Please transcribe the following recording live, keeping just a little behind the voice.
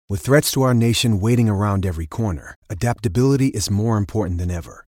With threats to our nation waiting around every corner, adaptability is more important than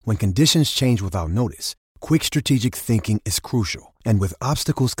ever. When conditions change without notice, quick strategic thinking is crucial. And with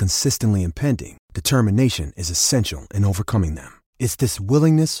obstacles consistently impending, determination is essential in overcoming them. It's this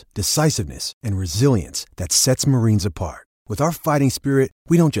willingness, decisiveness, and resilience that sets Marines apart. With our fighting spirit,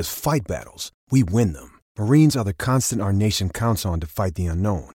 we don't just fight battles, we win them. Marines are the constant our nation counts on to fight the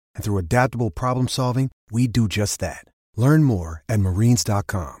unknown. And through adaptable problem solving, we do just that. Learn more at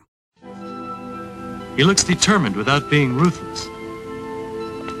marines.com. He looks determined without being ruthless.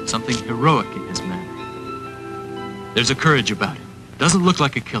 Something heroic in his manner. There's a courage about him. Doesn't look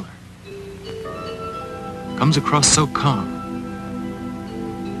like a killer. Comes across so calm.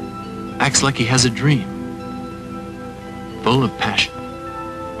 Acts like he has a dream. Full of passion.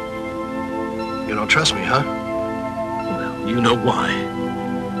 You don't trust me, huh? Well, you know why.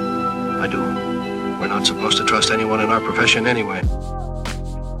 I do. We're not supposed to trust anyone in our profession anyway.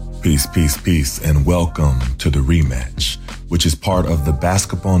 Peace, peace, peace, and welcome to The Rematch, which is part of the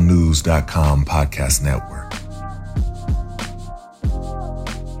BasketballNews.com podcast network.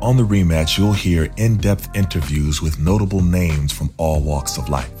 On The Rematch, you'll hear in-depth interviews with notable names from all walks of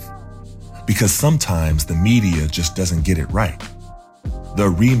life. Because sometimes the media just doesn't get it right.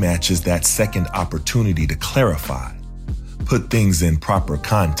 The Rematch is that second opportunity to clarify, put things in proper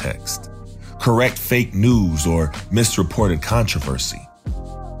context, correct fake news or misreported controversy.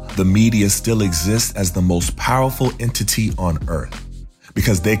 The media still exists as the most powerful entity on earth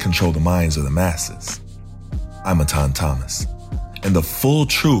because they control the minds of the masses. I'm Matan Thomas, and the full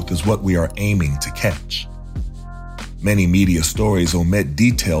truth is what we are aiming to catch. Many media stories omit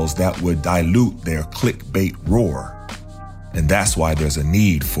details that would dilute their clickbait roar, and that's why there's a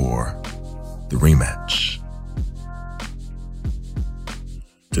need for The Rematch.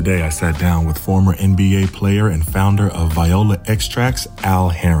 Today, I sat down with former NBA player and founder of Viola Extracts, Al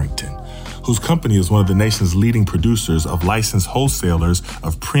Harrington, whose company is one of the nation's leading producers of licensed wholesalers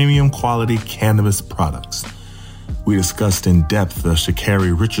of premium quality cannabis products. We discussed in depth the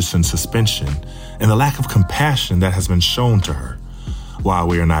ShaCarri Richardson suspension and the lack of compassion that has been shown to her. While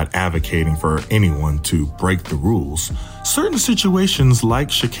we are not advocating for anyone to break the rules, certain situations like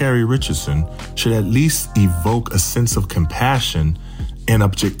ShaCarri Richardson should at least evoke a sense of compassion and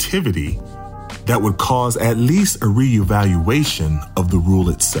objectivity that would cause at least a reevaluation of the rule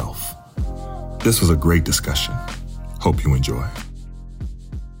itself. This was a great discussion. Hope you enjoy.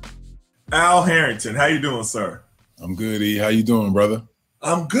 Al Harrington, how you doing, sir? I'm good, E. How you doing, brother?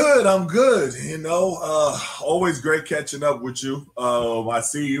 I'm good. You know, always great catching up with you. I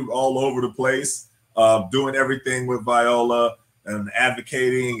see you all over the place, doing everything with Viola and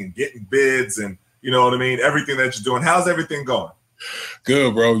advocating and getting bids and, you know what I mean, everything that you're doing. How's everything going?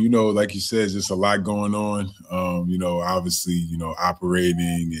 Good, bro. You know, like you said, just a lot going on. You know, obviously, you know,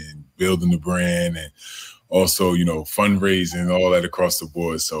 operating and building the brand and also, you know, fundraising, all that across the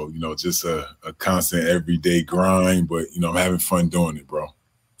board. So, you know, just a constant everyday grind, but, you know, I'm having fun doing it, bro.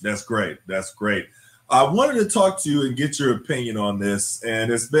 That's great. I wanted to talk to you and get your opinion on this.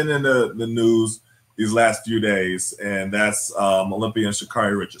 And it's been in the news these last few days. And that's Olympian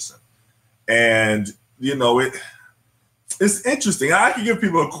ShaCarri Richardson. And, you know, it's interesting. I can give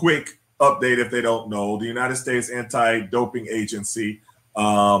people a quick update if they don't know. The United States Anti-Doping Agency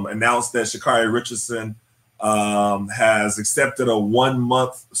announced that ShaCarri Richardson has accepted a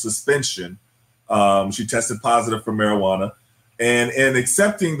 1-month suspension. She tested positive for marijuana. And in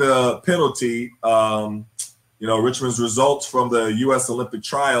accepting the penalty, you know, Richmond's results from the U.S. Olympic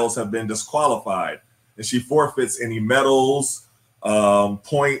trials have been disqualified. And she forfeits any medals,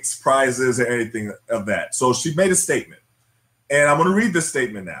 points, prizes, or anything of that. So she made a statement. And I'm going to read this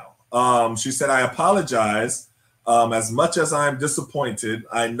statement now. She said, "I apologize. As much as I'm disappointed,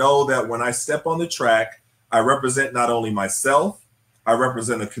 I know that when I step on the track, I represent not only myself, I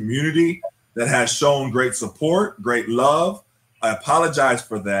represent a community that has shown great support, great love. I apologize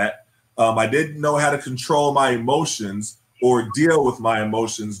for that. I didn't know how to control my emotions or deal with my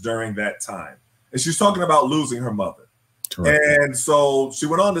emotions during that time." And she's talking about losing her mother. Correct. And so she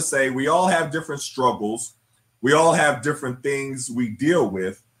went on to say, we all have different struggles. We all have different things we deal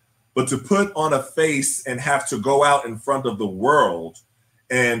with. But to put on a face and have to go out in front of the world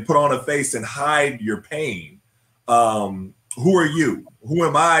and put on a face and hide your pain. Who are you? Who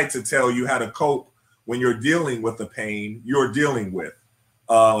am I to tell you how to cope when you're dealing with the pain you're dealing with?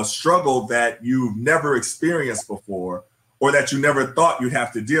 A struggle that you've never experienced before or that you never thought you'd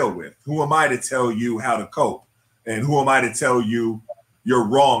have to deal with. Who am I to tell you how to cope? And who am I to tell you you're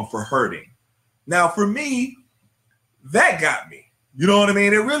wrong for hurting? Now, for me, that got me. You know what I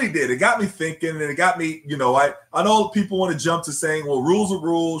mean? It really did. It got me thinking, and it got me, I know people want to jump to saying, well, rules are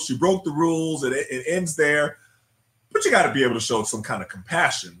rules. She broke the rules, and it ends there. But you got to be able to show some kind of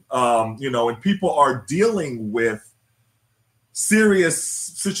compassion. And people are dealing with serious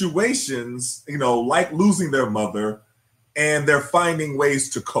situations, like losing their mother, and they're finding ways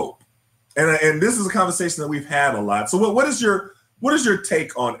to cope. And this is a conversation that we've had a lot. So what is your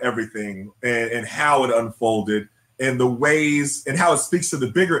take on everything and how it unfolded and the ways and how it speaks to the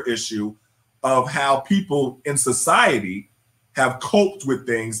bigger issue of how people in society have coped with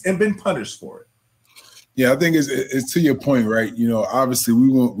things and been punished for it? Yeah, I think it's to your point, right? Obviously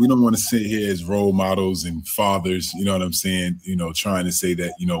we don't want to sit here as role models and fathers, you know what I'm saying? Trying to say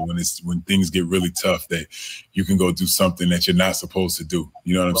that, when things get really tough, that you can go do something that you're not supposed to do.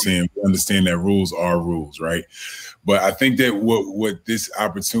 You know what I'm saying? We understand that rules are rules, right? But I think that what this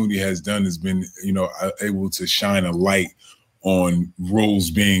opportunity has done has been, able to shine a light on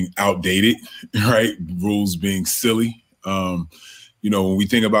rules being outdated, right? Rules being silly. When we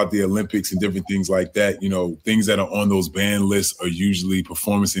think about the Olympics and different things like that, things that are on those ban lists are usually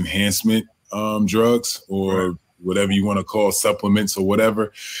performance enhancement drugs or whatever you want to call supplements or whatever.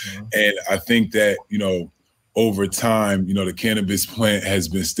 Mm-hmm. And I think that, over time, the cannabis plant has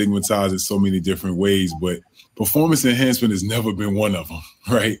been stigmatized in so many different ways, but performance enhancement has never been one of them,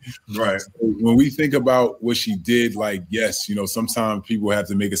 right? Right. So when we think about what she did, yes, sometimes people have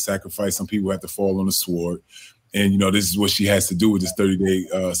to make a sacrifice. Some people have to fall on the sword. And, this is what she has to do with this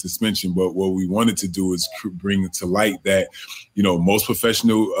 30-day suspension. But what we wanted to do is bring to light that, most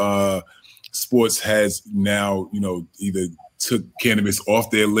professional sports has now, either took cannabis off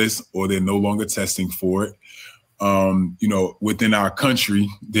their list or they're no longer testing for it. Within our country,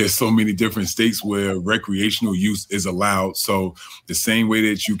 there's so many different states where recreational use is allowed. So the same way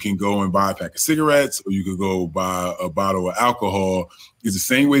that you can go and buy a pack of cigarettes or you could go buy a bottle of alcohol is the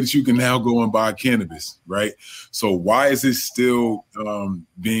same way that you can now go and buy cannabis, right? So why is it still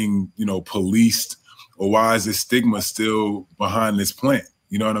being, policed, or why is this stigma still behind this plant?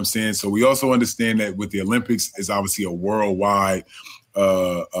 You know what I'm saying? So we also understand that with the Olympics is obviously a worldwide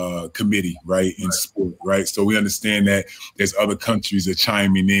committee, right, in sport, right? So we understand that there's other countries that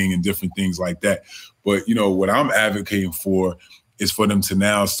chiming in and different things like that. But, what I'm advocating for is for them to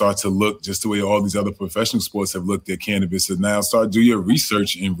now start to look just the way all these other professional sports have looked at cannabis, and now start do your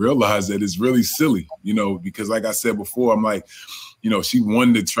research and realize that it's really silly, because like I said before, I'm like, she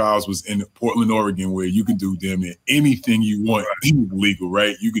won the trials was in Portland, Oregon, where you can do damn near anything you want, legal,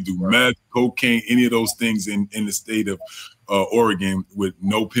 right? You could do meth, cocaine, any of those things in the state of Oregon with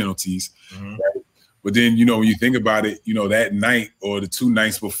no penalties. Mm-hmm. Right? But then, when you think about it, that night or the 2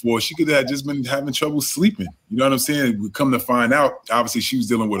 nights before, she could have just been having trouble sleeping. You know what I'm saying? We come to find out, obviously, she was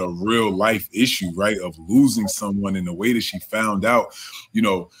dealing with a real life issue, right, of losing someone in the way that she found out.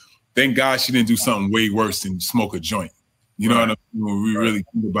 Thank God she didn't do something way worse than smoke a joint. You know what I mean? When we really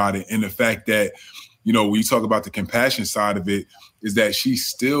think about it. And the fact that, when you talk about the compassion side of it, is that she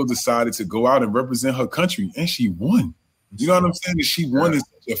still decided to go out and represent her country, and she won. You know what I'm saying? And she won in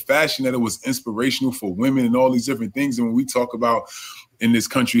such a fashion that it was inspirational for women and all these different things. And when we talk about in this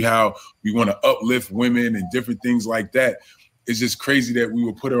country how we want to uplift women and different things like that, it's just crazy that we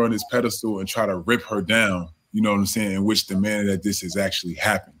would put her on this pedestal and try to rip her down, you know what I'm saying, in which the manner that this has actually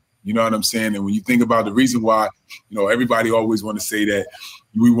happened. You know what I'm saying? And when you think about the reason why, everybody always want to say that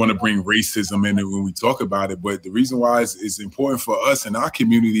we want to bring racism in it when we talk about it. But the reason why it's important for us in our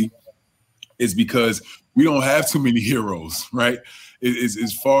community is because we don't have too many heroes, right?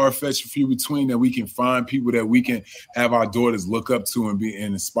 It's far-fetched, few between that we can find people that we can have our daughters look up to and be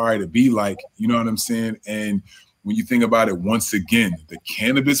and inspire to be like, you know what I'm saying? And when you think about it, once again, the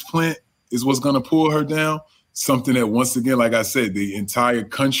cannabis plant is what's going to pull her down. Something that, once again, like I said, the entire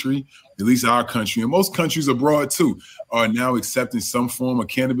country, at least our country, and most countries abroad too, are now accepting some form of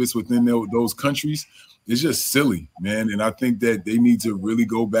cannabis within those countries. It's just silly, man. And I think that they need to really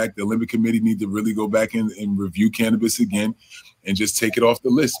go back. The Olympic Committee need to really go back and review cannabis again and just take it off the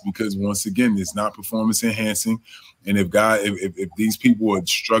list, because once again, it's not performance enhancing. And if these people are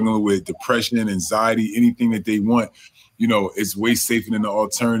struggling with depression, anxiety, anything that they want, it's way safer than the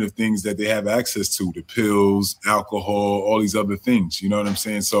alternative things that they have access to, the pills, alcohol, all these other things. You know what I'm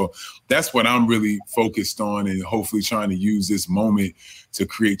saying? So that's what I'm really focused on, and hopefully trying to use this moment to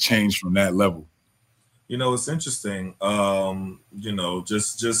create change from that level. It's interesting,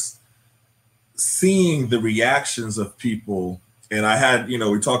 just seeing the reactions of people. And I had,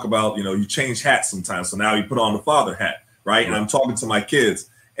 we talk about, you change hats sometimes. So now you put on the father hat, right? And I'm talking to my kids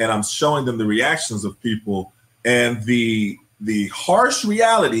and I'm showing them the reactions of people. And the harsh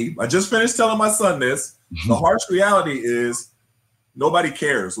reality, I just finished telling my son this, the harsh reality is nobody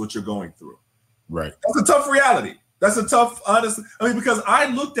cares what you're going through. Right. That's a tough reality. That's a tough, honest. I mean, because I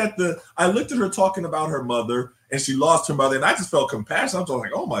looked at her talking about her mother, and she lost her mother, and I just felt compassion. I'm just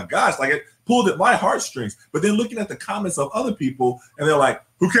like, oh my gosh, like it pulled at my heartstrings. But then looking at the comments of other people, and they're like,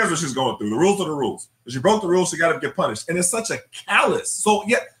 who cares what she's going through? The rules are the rules. If she broke the rules, she got to get punished. And it's such a callous. So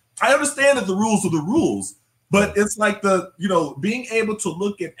yeah, I understand that the rules are the rules, but it's like being able to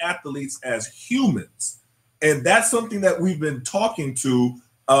look at athletes as humans, and that's something that we've been talking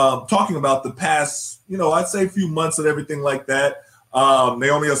about the past, I'd say a few months and everything like that.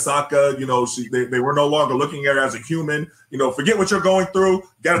 Naomi Osaka, they were no longer looking at her as a human. Forget what you're going through.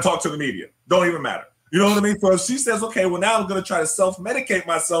 Got to talk to the media. Don't even matter. You know what I mean? So if she says, okay, well, now I'm going to try to self-medicate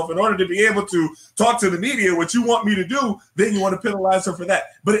myself in order to be able to talk to the media, what you want me to do, then you want to penalize her for that.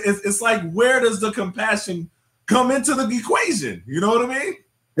 But it's like, where does the compassion come into the equation? You know what I mean?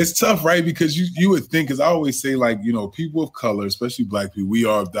 It's tough, right? Because you would think, as I always say, like, people of color, especially Black people,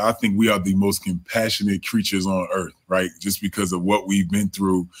 I think we are the most compassionate creatures on earth, right? Just because of what we've been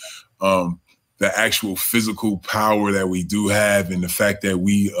through, the actual physical power that we do have, and the fact that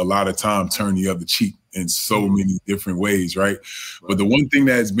we a lot of time turn the other cheek in so many different ways, right? But the one thing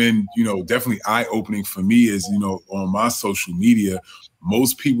that has been, definitely eye-opening for me is, on my social media,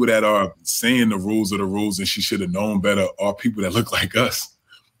 most people that are saying the rules are the rules and she should have known better are people that look like us.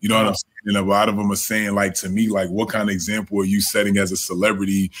 You know what I'm saying? And a lot of them are saying, like, to me, like, what kind of example are you setting as a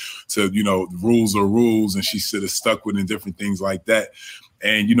celebrity to, the rules are rules and she should have stuck with it and different things like that.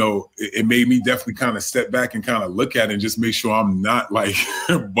 And, it made me definitely kind of step back and kind of look at it and just make sure I'm not like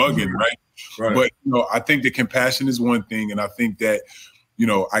bugging, right? But, I think that compassion is one thing. And I think that,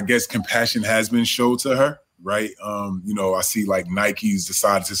 I guess compassion has been shown to her. Right. I see like Nike's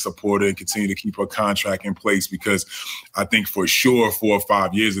decided to support her and continue to keep her contract in place, because I think for sure 4 or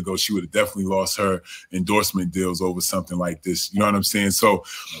 5 years ago, she would have definitely lost her endorsement deals over something like this. You know what I'm saying? So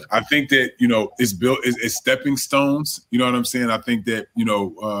I think that, it's stepping stones. You know what I'm saying? I think that,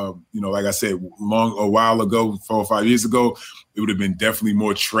 like I said, a while ago, 4 or 5 years ago, it would have been definitely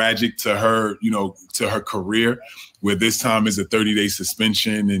more tragic to her, to her career, where this time is a 30-day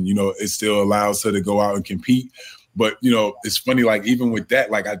suspension and, it still allows her to go out and compete. But, it's funny, like, even with that,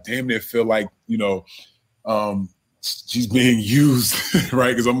 like, I damn near feel like, she's being used,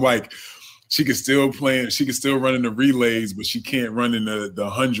 right? Because I'm like, she could still run in the relays, but she can't run in the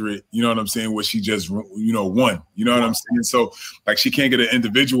 100, you know what I'm saying, where she just, won, you know what I'm saying? So, like, she can't get an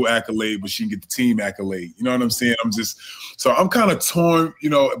individual accolade, but she can get the team accolade, you know what I'm saying? I'm kind of torn,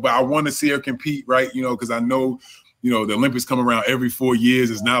 but I want to see her compete, right? Because I know, the Olympics come around every 4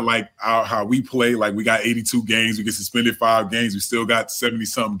 years. It's not like how we play. Like, we got 82 games, we get suspended 5 games, we still got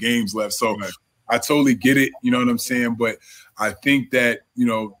 70-something games left. So I totally get it, you know what I'm saying? But I think that,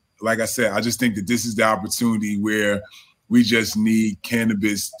 like I said, I just think that this is the opportunity where we just need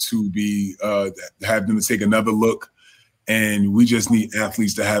cannabis to be, have them to take another look. And we just need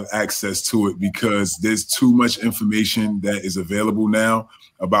athletes to have access to it, because there's too much information that is available now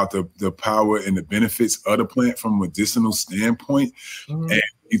about the power and the benefits of the plant from a medicinal standpoint. Mm-hmm. And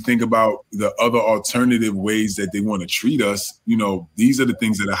you think about the other alternative ways that they want to treat us, these are the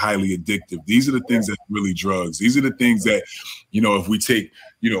things that are highly addictive. These are the things that are really drugs. These are the things that, if we take,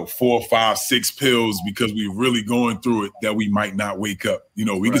 4, 5, 6 pills because we're really going through it, that we might not wake up.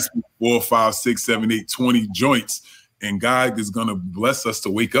 We can smoke 4, 5, 6, 7, 8, 20 joints, and God is going to bless us to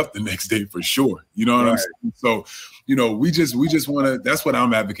wake up the next day for sure. You know what I'm saying? So, we just want to, that's what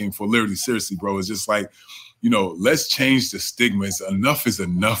I'm advocating for, literally, seriously, bro. It's just like, let's change the stigmas. Enough is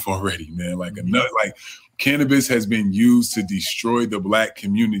enough already, man. Like, enough, like, cannabis has been used to destroy the Black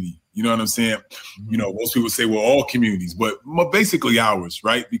community. You know what I'm saying? Most people say, well, all communities, but basically ours,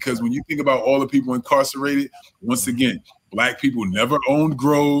 right? Because when you think about all the people incarcerated, once again, Black people never owned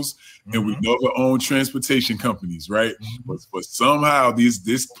grows, and we never owned transportation companies, right? But somehow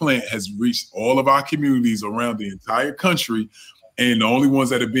this plant has reached all of our communities around the entire country, and the only ones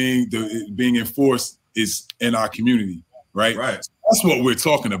that are being enforced is in our community, right? Right. So that's what we're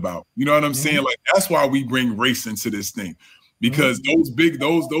talking about. You know what I'm saying? Like, that's why we bring race into this thing. Because those big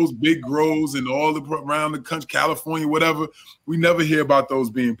grows and all around the country, California, whatever, we never hear about those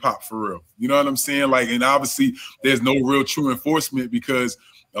being popped for real. You know what I'm saying? Like, and obviously there's no real true enforcement, because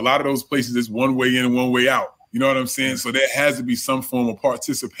a lot of those places is one way in and one way out. You know what I'm saying? So there has to be some form of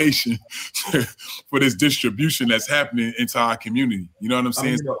participation for this distribution that's happening into our community. You know what I'm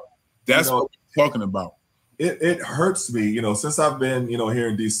saying? That's what we're talking about. It hurts me, since I've been, here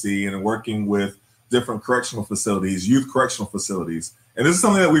in DC and working with different correctional facilities, youth correctional facilities. And this is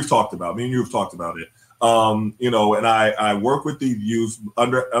something that we've talked about. Me and you have talked about it. And I work with the youth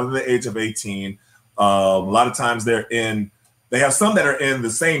under the age of 18. A lot of times they're in They have some that are in the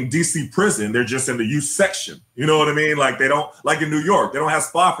same DC prison. They're just in the youth section. You know what I mean? Like they don't, like in New York, they don't have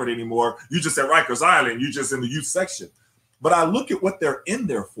Spofford anymore. You just at Rikers Island, you just in the youth section. But I look at what they're in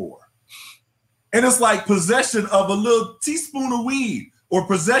there for. And it's like possession of a little teaspoon of weed or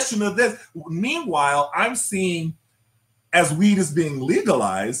possession of this. Meanwhile, I'm seeing as weed is being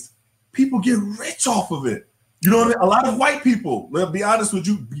legalized, people get rich off of it. You know what I mean? A lot of white people, let's be honest with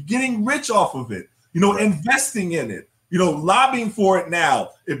you, getting rich off of it, you know, investing in it. You know, lobbying for it now,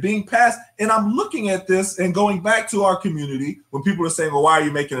 it being passed. And I'm looking at this and going back to our community when people are saying, well, why are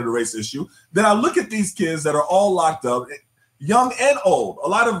you making it a race issue? Then I look at these kids that are all locked up, young and old, a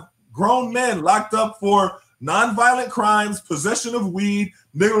lot of grown men locked up for nonviolent crimes, possession of weed,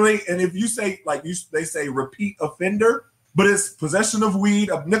 literally. And if you say, like they say repeat offender, but it's possession of weed,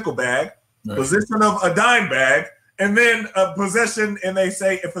 a nickel bag, right, possession of a dime bag, and then a possession, and they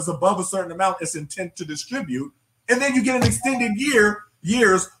say if it's above a certain amount, it's intent to distribute. And then you get an extended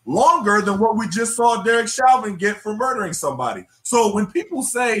years longer than what we just saw Derek Chauvin get for murdering somebody. So when people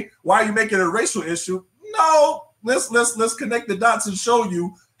say, why are you making it a racial issue? No, let's connect the dots and show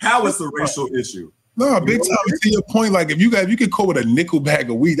you how it's a racial issue. No, big time. To your point, like if you could go with a nickel bag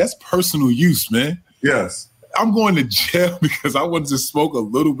of weed, that's personal use, man. Yes. I'm going to jail because I wanted to smoke a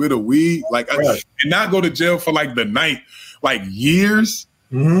little bit of weed, like and not go to jail for like the night, like years.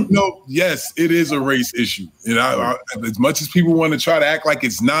 Mm-hmm. No, yes, it is a race issue. And I, as much as people want to try to act like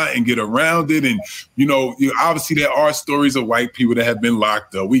it's not and get around it, and obviously there are stories of white people that have been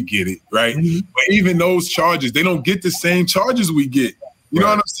locked up. We get it, right? Mm-hmm. But even those charges, they don't get the same charges we get. You know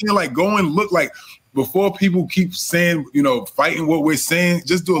what I'm saying? Like, go and look, like, before people keep saying, fighting what we're saying,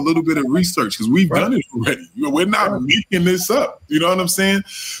 just do a little bit of research because we've done it already. We're not making this up. You know what I'm saying? Right.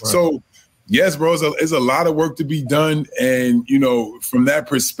 So, yes, bro, it's a lot of work to be done. And, from that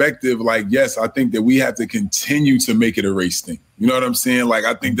perspective, like, yes, I think that we have to continue to make it a race thing. You know what I'm saying? Like,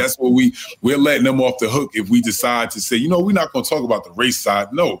 I think that's what we're letting them off the hook if we decide to say, we're not going to talk about the race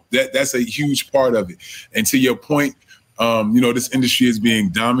side. No, that's a huge part of it. And to your point, this industry is being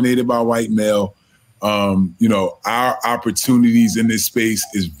dominated by white male. Our opportunities in this space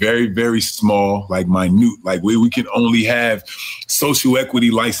is very, very small, like minute. Like we can only have social equity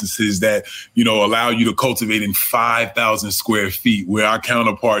licenses that, allow you to cultivate in 5,000 square feet, where our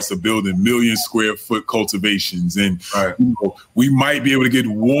counterparts are building million square foot cultivations. And we might be able to get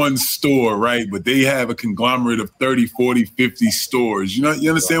one store, right? But they have a conglomerate of 30, 40, 50 stores. You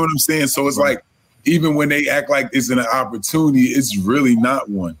understand what I'm saying? So it's like, even when they act like it's an opportunity, it's really not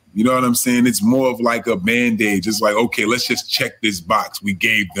one. You know what I'm saying? It's more of like a Band-Aid. Just like, okay, let's just check this box. We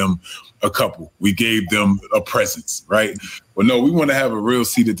gave them a couple. We gave them a presence, right? But no, we want to have a real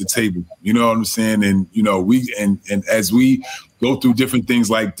seat at the table. You know what I'm saying? And, and as we go through different things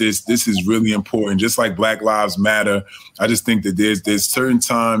like this is really important. Just like Black Lives Matter, I just think that there's certain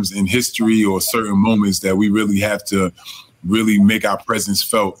times in history or certain moments that we really have to really make our presence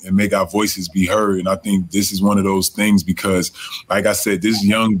felt and make our voices be heard. And I think this is one of those things because, like I said, this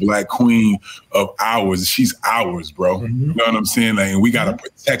young Black queen of ours, she's ours, bro. Mm-hmm. You know what I'm saying? Like, and we got to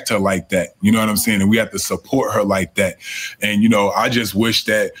protect her like that. You know what I'm saying? And we have to support her like that. And, I just wish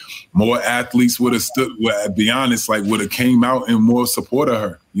that more athletes would have stood, be honest, like would have came out and more supported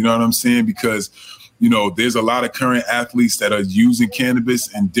her. You know what I'm saying? Because there's a lot of current athletes that are using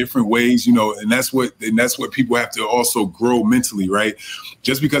cannabis in different ways, and that's what people have to also grow mentally, right?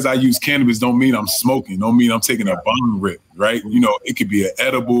 Just because I use cannabis don't mean I'm smoking, don't mean I'm taking a bong rip, right? It could be an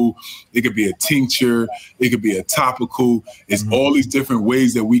edible, it could be a tincture, it could be a topical. It's all these different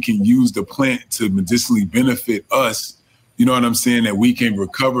ways that we can use the plant to medicinally benefit us. You know what I'm saying? That we can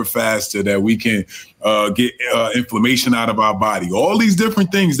recover faster, that we can get inflammation out of our body. All these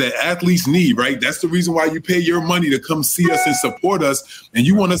different things that athletes need, right? That's the reason why you pay your money to come see us and support us. And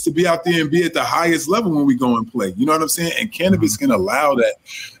you want us to be out there and be at the highest level when we go and play. You know what I'm saying? And cannabis can allow that.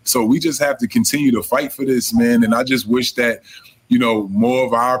 So we just have to continue to fight for this, man. And I just wish that, more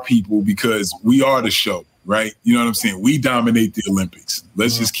of our people, because we are the show, right? You know what I'm saying? We dominate the Olympics.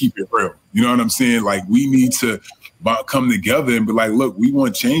 Let's just keep it real. You know what I'm saying? Like, we need to come together and be like, look, we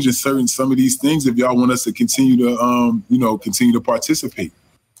want change in some of these things if y'all want us to continue to participate.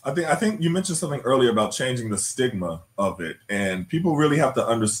 I think you mentioned something earlier about changing the stigma of it, and people really have to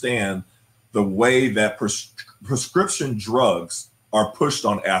understand the way that prescription drugs are pushed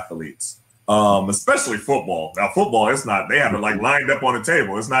on athletes, especially football. Now, football, it's not, they have it like lined up on the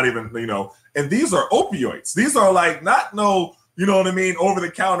table. It's not even, and these are opioids. These are like you know what I mean,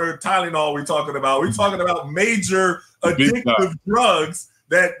 over-the-counter Tylenol we're talking about. We're talking about major addictive drugs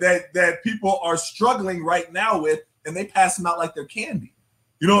that people are struggling right now with, and they pass them out like they're candy.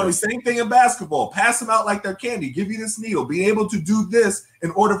 You know, the same thing in basketball. Pass them out like they're candy. Give you this needle. Be able to do this in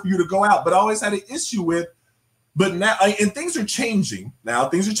order for you to go out. But I always had an issue with, but now, and things are changing. Now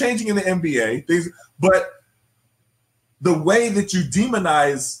things are changing in the NBA. But the way that you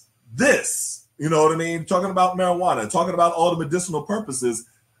demonize this, you know what I mean? Talking about marijuana, talking about all the medicinal purposes,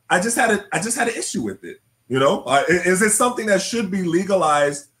 I just had an issue with it. You know, is it something that should be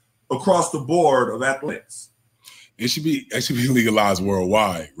legalized across the board of athletics? It should be legalized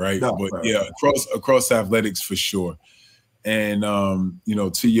worldwide, right? No, but right. yeah, across athletics for sure. And you know,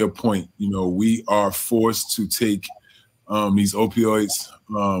 to your point, you know, we are forced to take these opioids.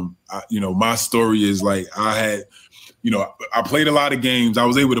 You know, my story is like I had, you know, I played a lot of games. I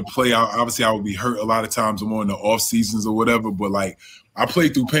was able to play. Obviously, I would be hurt a lot of times more in the off seasons or whatever. But like, I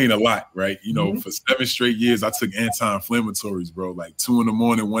played through pain a lot, right? You know, for 7 straight years, I took anti-inflammatories, bro. Like 2 a.m,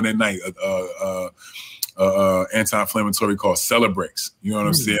 1 at night. Anti-inflammatory called Celebrex. You know what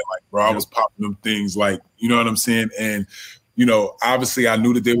I'm saying? Like, bro, I was popping them things like, you know what I'm saying? And, you know, obviously I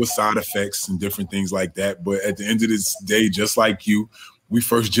knew that there were side effects and different things like that. But at the end of this day, just like you, we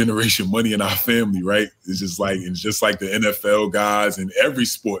first generation money in our family, right? It's just like the NFL guys in every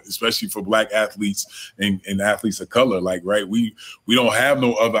sport, especially for Black athletes and athletes of color. Like, right, we don't have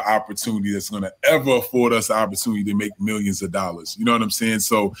no other opportunity that's going to ever afford us the opportunity to make millions of dollars. You know what I'm saying?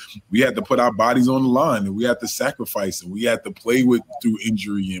 So we had to put our bodies on the line, and we had to sacrifice, and we had to play through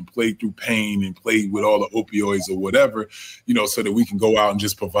injury and play through pain and play with all the opioids or whatever, you know, so that we can go out and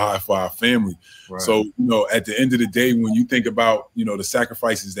just provide for our family. Right. So, you know, at the end of the day, when you think about, you know, the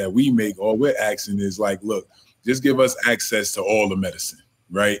sacrifices that we make, all we're asking is like, look, just give us access to all the medicine,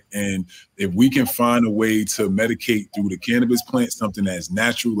 right? And if we can find a way to medicate through the cannabis plant, something that's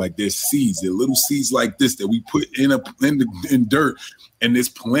natural, like there's seeds, there are little seeds like this that we put in dirt, and this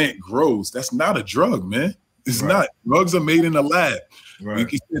plant grows. That's not a drug, man. It's not. Drugs are made in a lab. Right.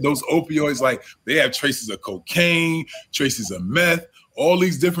 Those opioids, like they have traces of cocaine, traces of meth, all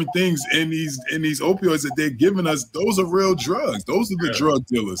these different things in these opioids that they're giving us. Those are real drugs. Those are the drug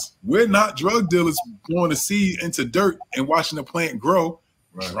dealers. We're not drug dealers pouring a seed into dirt and watching the plant grow,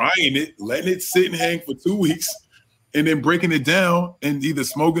 drying it, letting it sit and hang for 2 weeks, and then breaking it down and either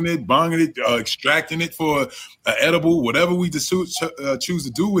smoking it, bonging it, extracting it for an edible, whatever we choose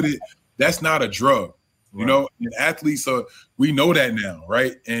to do with it. That's not a drug. You know, and athletes we know that now,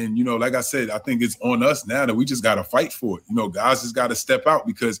 right? And, you know, like I said, I think it's on us now that we just got to fight for it. You know, guys just got to step out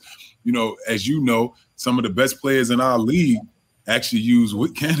because, you know, as you know, some of the best players in our league actually use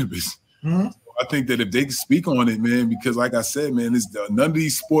with cannabis. So I think that if they can speak on it, man, because like I said, man, none of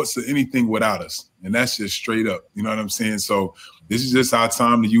these sports are anything without us. And that's just straight up. You know what I'm saying? So this is just our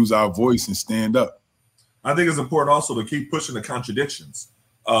time to use our voice and stand up. I think it's important also to keep pushing the contradictions.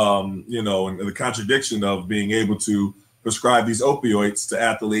 You know, and the contradiction of being able to prescribe these opioids to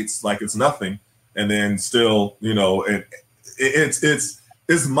athletes like it's nothing, and then still, you know,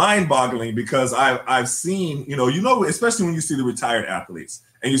 it's mind-boggling because I've seen, you know, especially when you see the retired athletes,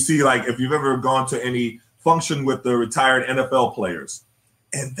 and you see, like, if you've ever gone to any function with the retired NFL players,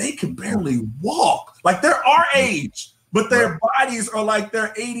 and they can barely walk, like they're our age, but their bodies are like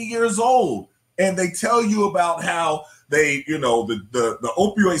they're 80 years old, and they tell you about how they, you know, the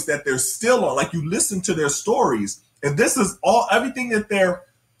opioids that they're still on, like you listen to their stories, and this is everything that they're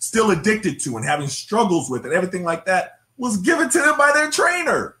still addicted to and having struggles with and everything like that was given to them by their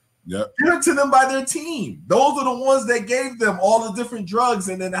trainer, given to them by their team. Those are the ones that gave them all the different drugs,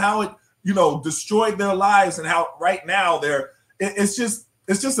 and then how it, you know, destroyed their lives, and how right now it's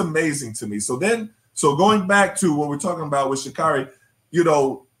just amazing to me. So going back to what we're talking about with ShaCarri, you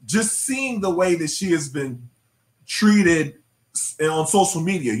know, just seeing the way that she has been treated on social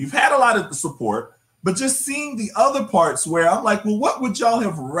media. You've had a lot of support, but just seeing the other parts where I'm like, well, what would y'all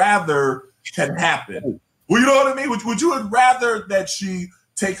have rather had happened? Well, you know what I mean? Would you have rather that she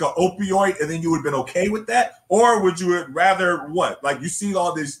take an opioid and then you would have been okay with that? Or would you have rather what? Like, you see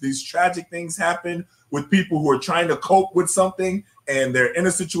all these tragic things happen with people who are trying to cope with something and they're in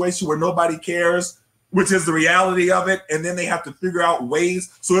a situation where nobody cares, which is the reality of it, and then they have to figure out ways.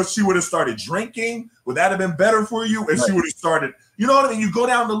 So if she would have started drinking, would that have been better for you? If she would have started, you know what I mean? You go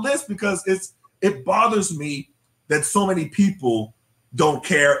down the list because it bothers me that so many people don't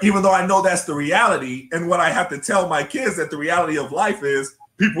care, even though I know that's the reality. And what I have to tell my kids that the reality of life is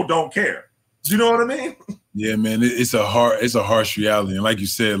people don't care. Do you know what I mean? Yeah, man, it's a harsh reality. And like you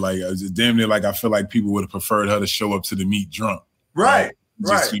said, like damn near like I feel like people would have preferred her to show up to the meet drunk. Right.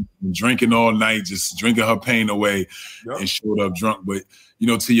 Just drinking all night, just drinking her pain away, and showed up drunk. But, you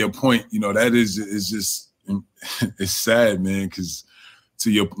know, to your point, you know, that is just, it's sad, man, because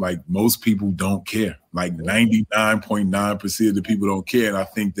to your, like, most people don't care. Like 99.9% of the people don't care. And I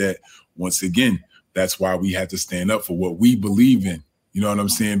think that, once again, that's why we have to stand up for what we believe in. You know what I'm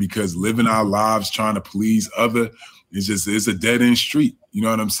saying? Because living our lives trying to please other it's a dead end street. You know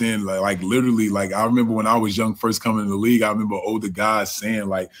what I'm saying? Like literally, like I remember when I was young, first coming in the league, I remember older guys saying,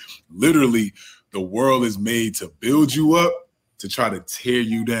 like, literally, the world is made to build you up, to try to tear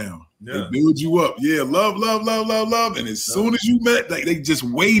you down. Yeah. They build you up. Yeah, love. And as soon as you met, like, they just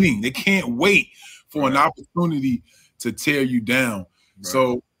waiting. They can't wait for an opportunity to tear you down. Right.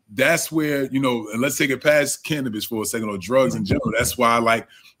 So that's where, you know, and let's take it past cannabis for a second, or drugs in general. That's why, like,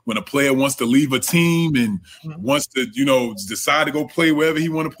 when a player wants to leave a team and wants to, you know, decide to go play wherever he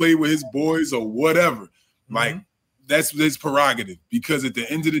want to play with his boys or whatever, like, that's his prerogative. Because at the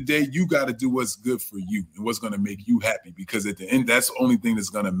end of the day, you got to do what's good for you and what's going to make you happy. Because at the end, that's the only thing that's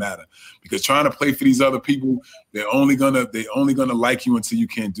going to matter. Because trying to play for these other people, they're only gonna like you until you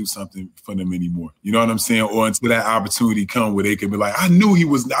can't do something for them anymore. You know what I'm saying? Or until that opportunity come where they can be like, I knew he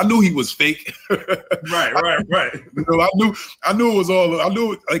was fake. Right. You know, I knew it was all. I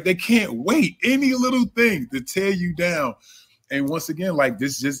knew it, like, they can't wait any little thing to tear you down. And once again, like,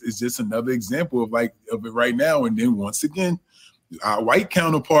 this is just another example of it right now. And then once again, our white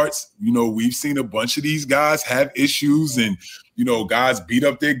counterparts, you know, we've seen a bunch of these guys have issues, and, you know, guys beat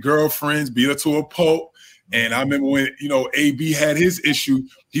up their girlfriends, beat her to a pulp. And I remember when, you know, AB had his issue,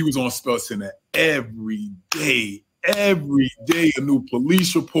 he was on SportsCenter every day, a new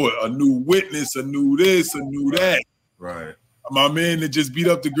police report, a new witness, a new this, a new that. Right. My man that just beat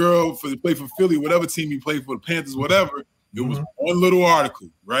up the girl to play for Philly, whatever team he played for, the Panthers, whatever. It was one little article,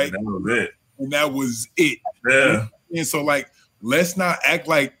 right? And that was it. Yeah. And so, like, let's not act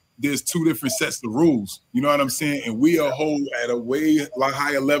like there's two different sets of rules. You know what I'm saying? And we are hold at a way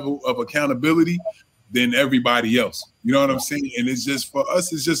higher level of accountability than everybody else. You know what I'm saying? And it's just, for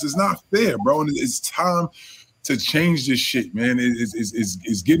us, it's not fair, bro. And it's time to change this shit, man.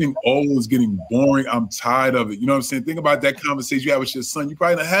 It's getting old. It's getting boring. I'm tired of it. You know what I'm saying? Think about that conversation you had with your son. You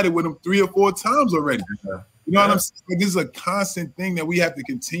probably had it with him 3 or 4 times already. Yeah. You know what I'm saying? Like, this is a constant thing that we have to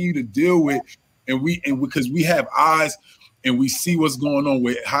continue to deal with, and because we have eyes and we see what's going on.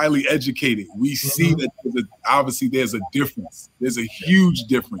 We're highly educated. We see that obviously there's a difference. There's a huge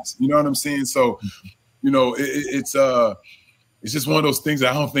difference. You know what I'm saying? So, you know, it's just one of those things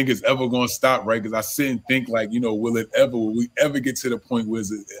that I don't think it's ever going to stop, right? Because I sit and think, like, you know, will we ever get to the point where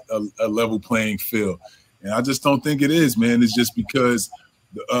it's a level playing field? And I just don't think it is, man. It's just because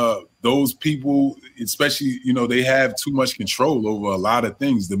those people, especially, you know, they have too much control over a lot of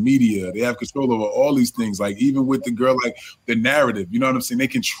things. The media, they have control over all these things. Like, even with the girl, like, the narrative, you know what I'm saying? They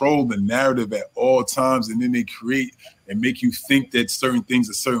control the narrative at all times, and then they create and make you think that certain things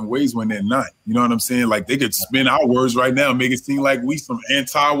are certain ways when they're not. You know what I'm saying? Like, they could spin our words right now and make it seem like we some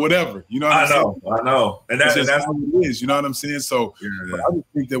anti-whatever. You know what I'm saying? I know. And that's how it is. You know what I'm saying? So I just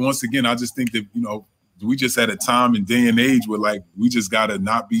think that, once again, you know, we just at a time and day and age where, like, we just got to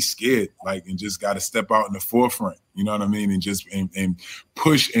not be scared, like, and just got to step out in the forefront, you know what I mean? And just and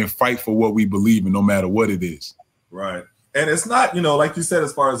push and fight for what we believe in, no matter what it is. Right. And it's not, you know, like you said,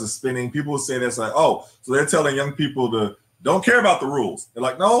 as far as the spinning, people say that's like, oh, so they're telling young people to don't care about the rules. They're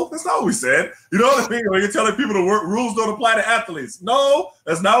like, no, that's not what we said. You know what I mean? Or you're telling people the rules don't apply to athletes. No,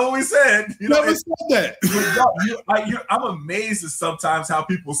 that's not what we said. You know, never said that. I'm amazed at sometimes how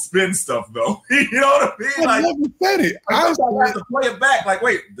people spin stuff, though. You know what I mean? Like, I never said it. I have to play it back. Like,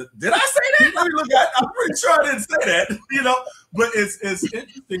 wait, did I say that? Let me look at it. I'm pretty sure I didn't say that. You know, but it's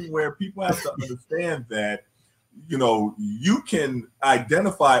interesting where people have to understand that, you know, you can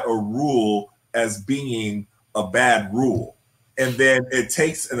identify a rule as being a bad rule, and then it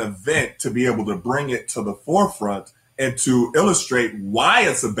takes an event to be able to bring it to the forefront and to illustrate why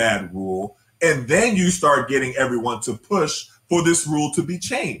it's a bad rule, and then you start getting everyone to push for this rule to be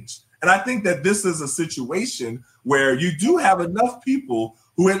changed. And I think that this is a situation where you do have enough people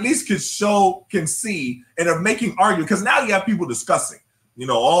who at least can see and are making arguments, because now you have people discussing. You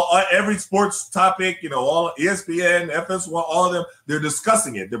know, every sports topic, you know, all ESPN, FS1, all of them, they're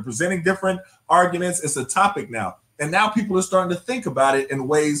discussing it. They're presenting different arguments. It's a topic now. And now people are starting to think about it in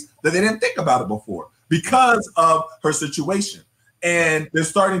ways that they didn't think about it before because of her situation. And they're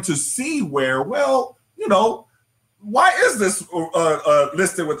starting to see where, well, you know, why is this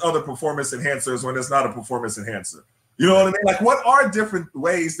listed with other performance enhancers when it's not a performance enhancer? You know what I mean? Like, what are different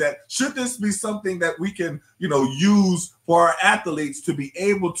ways that should this be something that we can, you know, use for our athletes to be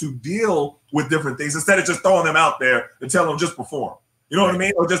able to deal with different things instead of just throwing them out there and telling them just perform? You know what I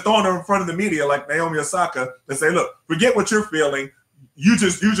mean? Or just throwing them in front of the media like Naomi Osaka and say, look, forget what you're feeling. You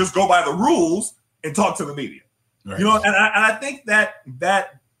just go by the rules and talk to the media. Right. You know, and I think that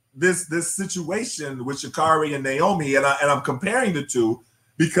this situation with ShaCarri and Naomi, and I'm comparing the two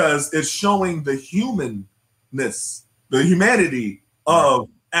because it's showing the humanness, the humanity of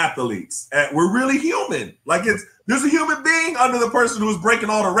athletes. And we're really human. Like there's a human being under the person who's breaking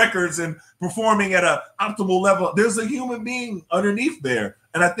all the records and performing at an optimal level. There's a human being underneath there.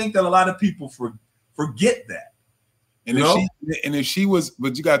 And I think that a lot of people forget that. And if she was,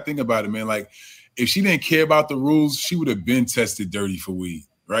 but you got to think about it, man. Like if she didn't care about the rules, she would have been tested dirty for weed,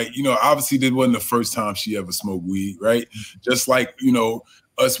 right? You know, obviously this wasn't the first time she ever smoked weed, right? Just like, you know,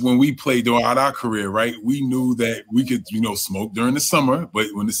 us when we played throughout our career, right? We knew that we could, you know, smoke during the summer, but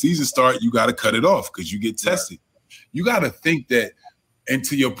when the season starts, you got to cut it off because you get tested. Right. You got to think that, and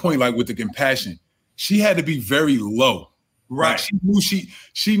to your point, like with the compassion, she had to be very low. Right. Like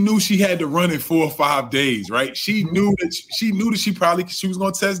she knew she had to run in 4 or 5 days, right? She knew that she was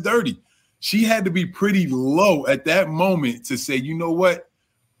going to test dirty. She had to be pretty low at that moment to say, you know what?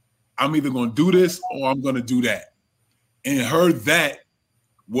 I'm either going to do this or I'm going to do that. And that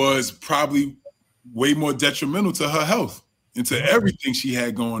was probably way more detrimental to her health and to everything she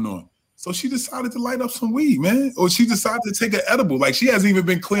had going on. So she decided to light up some weed, man. Or she decided to take an edible. Like she hasn't even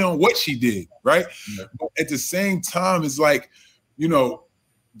been clear on what she did, right? Yeah. But at the same time, it's like, you know,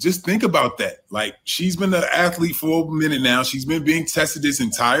 just think about that. Like she's been an athlete for a minute now. She's been being tested this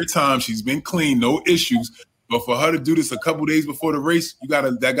entire time. She's been clean, no issues. But for her to do this a couple days before the race,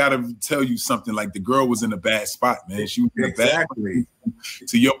 that gotta tell you something. Like the girl was in a bad spot, man. She was in a bad spot.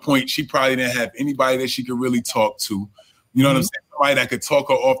 To your point, she probably didn't have anybody that she could really talk to. You know what I'm saying? Somebody that could talk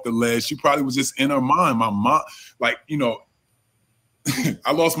her off the ledge. She probably was just in her mind. My mom, like, you know,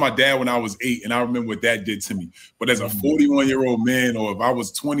 I lost my dad when I was 8, and I remember what that did to me. But as a 41-year-old man, or if I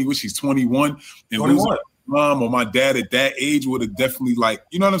was 20, which she's 21, and losing my mom or my dad at that age would have definitely, like,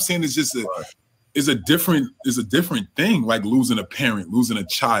 you know what I'm saying? It's just it's a different thing, like losing a parent, losing a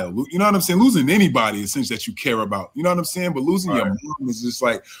child. You know what I'm saying? Losing anybody, essentially, that you care about. You know what I'm saying? But losing your mom is just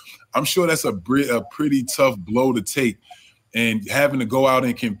like, I'm sure that's a pretty tough blow to take. And having to go out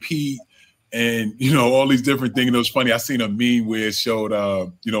and compete and, you know, all these different things. And it was funny. I seen a meme where it showed,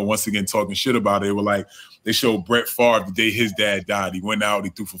 you know, once again, talking shit about it. It was like, they showed Brett Favre the day his dad died. He went out, he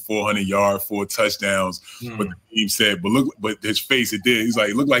threw for 400 yards, 4 touchdowns. But the team said, but his face, it did. He's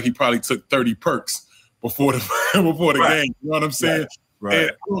like, it looked like he probably took 30 perks before the game. You know what I'm saying? Right.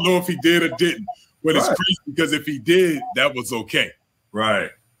 And I don't know if he did or didn't. But it's crazy because if he did, that was okay.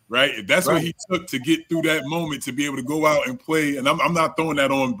 Right. If that's what he took to get through that moment to be able to go out and play, and I'm not throwing that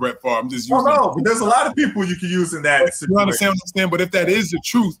on Brett Favre. I'm just using but there's a lot of people you can use in that situation. You understand what I'm saying? But if that is the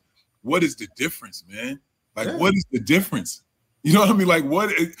truth, what is the difference, man? Like, what is the difference? You know what I mean? Like,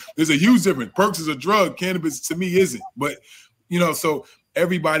 there's a huge difference. Perks is a drug. Cannabis, to me, isn't. But, you know, so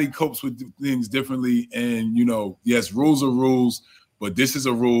everybody copes with things differently. And, you know, yes, rules are rules. But this is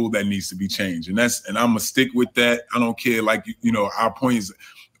a rule that needs to be changed. And I'm going to stick with that. I don't care. Like, you know, our point is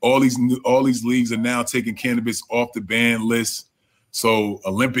all these leagues are now taking cannabis off the ban list. So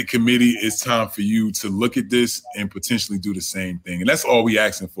Olympic Committee, it's time for you to look at this and potentially do the same thing. And that's all we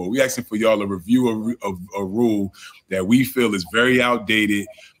asking for. We asking for y'all to review a rule that we feel is very outdated.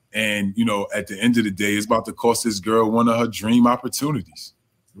 And, you know, at the end of the day, it's about to cost this girl one of her dream opportunities.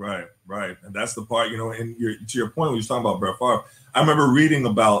 Right. And that's the part, you know, and to your point when you're talking about Brett Favre, I remember reading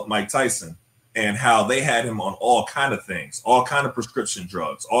about Mike Tyson and how they had him on all kind of things, all kind of prescription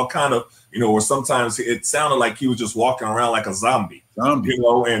drugs, all kind of, you know, where sometimes it sounded like he was just walking around like a zombie. You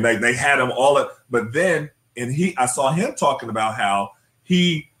know, and they had him but then, I saw him talking about how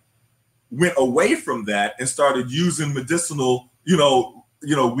he went away from that and started using medicinal, you know,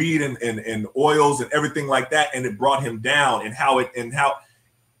 weed and oils and everything like that. And it brought him down and how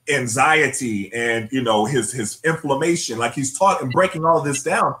anxiety and, you know, his inflammation, like he's taught and breaking all of this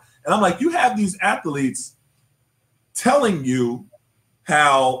down. And I'm like, you have these athletes telling you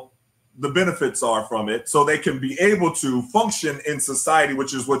how the benefits are from it so they can be able to function in society,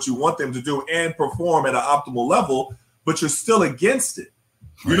 which is what you want them to do, and perform at an optimal level, but you're still against it.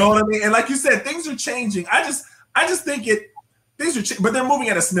 You know what I mean? And like you said, things are changing. I just think things are but they're moving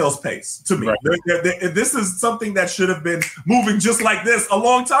at a snail's pace to me. Right. This is something that should have been moving just like this a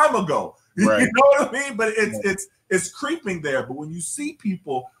long time ago. Right. You know what I mean? But it's creeping there. But when you see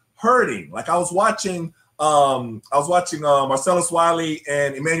people hurting, like I was watching Marcellus Wiley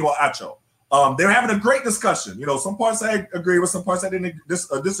and Emmanuel Acho. They're having a great discussion. You know, some parts I agree with, some parts I didn't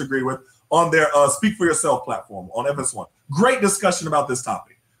disagree with on their Speak for Yourself platform on FS1. Great discussion about this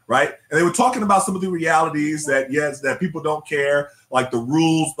topic, right? And they were talking about some of the realities that people don't care, like the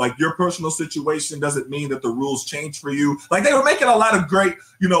rules, like your personal situation doesn't mean that the rules change for you. Like they were making a lot of great,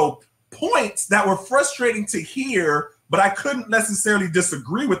 you know, points that were frustrating to hear, but I couldn't necessarily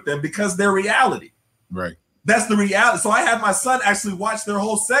disagree with them because they're reality. Right. That's the reality. So I had my son actually watch their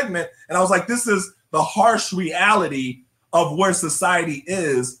whole segment, and I was like, this is the harsh reality of where society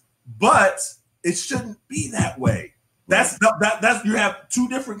is, but it shouldn't be that way. That's you have two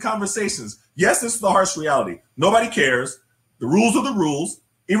different conversations. Yes, it's the harsh reality. Nobody cares. The rules are the rules.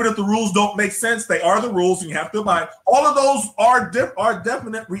 Even if the rules don't make sense, they are the rules, and you have to abide. All of those are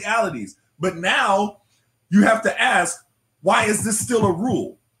definite realities. But now you have to ask, why is this still a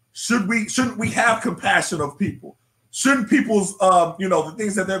rule? Shouldn't we have compassion of people? Shouldn't people's the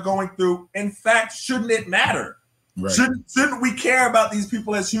things that they're going through, in fact, shouldn't it matter? Right. Shouldn't we care about these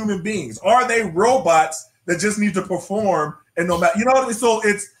people as human beings? Are they robots that just need to perform and no matter, you know what I mean? So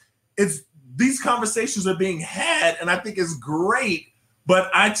it's these conversations are being had, and I think it's great, but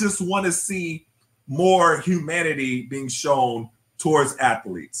I just want to see more humanity being shown towards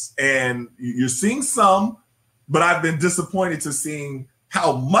athletes. And you're seeing some, but I've been disappointed to seeing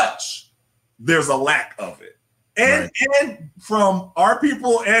how much there's a lack of it. And from our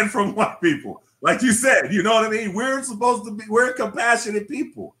people and from white people. Like you said, you know what I mean? We're compassionate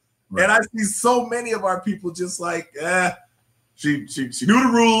people. Right. And I see so many of our people just like, she knew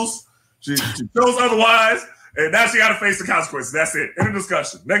the rules. She chose otherwise. And now she got to face the consequences. That's it. End of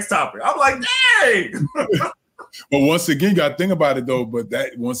discussion. Next topic. I'm like, dang. But once again, you got to think about it though. But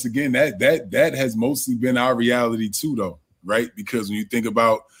that has mostly been our reality too, though, right? Because when you think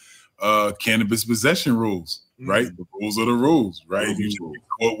about cannabis possession rules, right? The rules are the rules, right? If you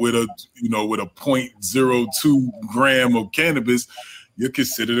caught with a 0.02 gram of cannabis, you're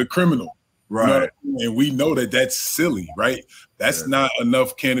considered a criminal, right? You know, and we know that that's silly, right? That's not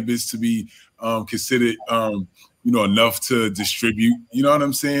enough cannabis to be considered, enough to distribute. You know what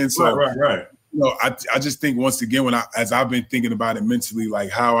I'm saying? So, right. You know, I just think once again, as I've been thinking about it mentally,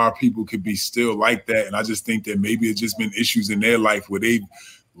 like how our people could be still like that, and I just think that maybe it's just been issues in their life where they've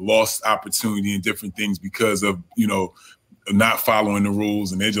lost opportunity and different things because of, not following the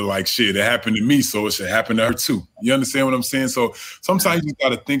rules, and they're just like, shit, it happened to me, so it should happen to her too. You understand what I'm saying? So sometimes you got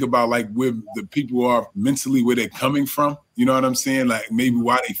to think about like where the people are mentally, where they're coming from. You know what I'm saying? Like maybe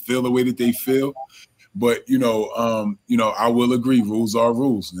why they feel the way that they feel. But I will agree, rules are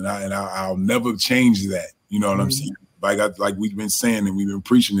rules, and I'll never change that. You know what I'm saying? Like we've been saying and we've been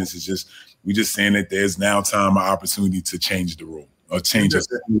preaching this. It's just we just saying that there's now time or opportunity to change the rule or change a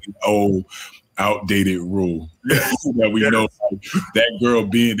old, outdated rule that we know.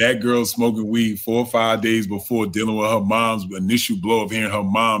 That girl smoking weed 4 or 5 days before, dealing with her mom's initial blow of hearing her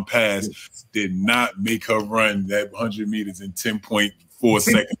mom pass, did not make her run that 100 meters in 10.4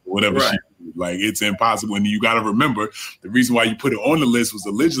 seconds or whatever she did. Like, it's impossible. And you got to remember, the reason why you put it on the list was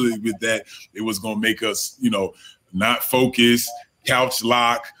allegedly with that it was going to make us, not focus, couch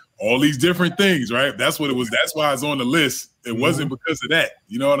lock, all these different things, right? That's what it was. That's why it's on the list. It wasn't because of that.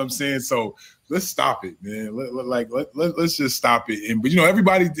 You know what I'm saying? So let's stop it, man. Let's just stop it. But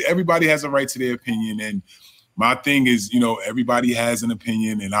everybody has a right to their opinion. And my thing is, everybody has an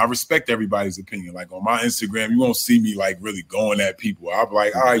opinion, and I respect everybody's opinion. Like on my Instagram, you won't see me like really going at people. I'll be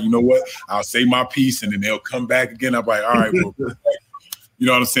like, all right, you know what? I'll say my piece, and then they'll come back again. I'll be like, all right, well, you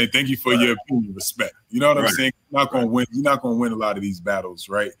know what I'm saying? Thank you for your opinion, respect. You know what I'm saying? You're not gonna win a lot of these battles,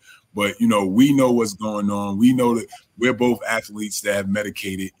 right? But we know what's going on. We know that we're both athletes that have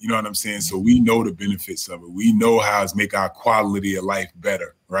medicated. You know what I'm saying? So we know the benefits of it. We know how it's make our quality of life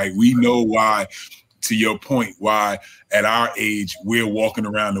better, right? We know why. To your point, why at our age we're walking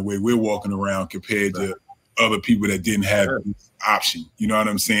around the way we're walking around compared to other people that didn't have this option. You know what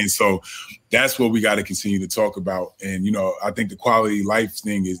I'm saying? So that's what we got to continue to talk about. And I think the quality of life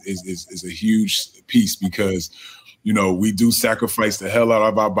thing is a huge piece because we do sacrifice the hell out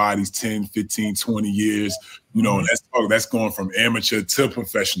of our bodies 10, 15, 20 years. And that's going from amateur to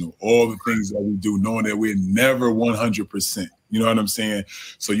professional. All the things that we do, knowing that we're never 100%. You know what I'm saying?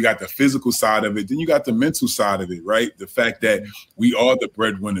 So you got the physical side of it. Then you got the mental side of it, right? The fact that we are the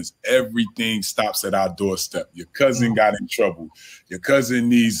breadwinners. Everything stops at our doorstep. Your cousin got in trouble. Your cousin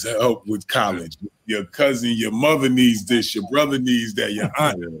needs help with college. Your mother needs this. Your brother needs that. Your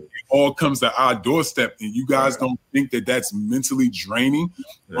aunt. It all comes to our doorstep. And you guys don't think that that's mentally draining?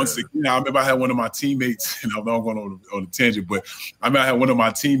 Once again, I remember I had one of my teammates, and I'm not going on a tangent, but I had one of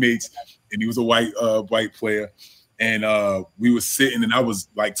my teammates, and he was a white player. And we were sitting, and I was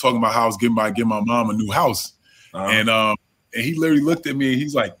like talking about how I was getting my mom a new house. And he literally looked at me and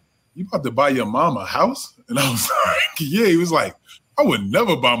he's like, "You about to buy your mom a house?" And I was like, "Yeah." He was like, "I would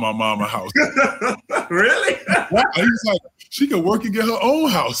never buy my mom a house." Really? He was like, "She could work and get her own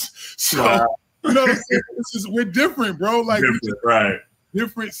house." So you know what I'm saying? We're different, bro. Like, right.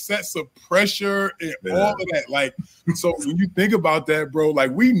 different sets of pressure and all of that. Like, so when you think about that, bro,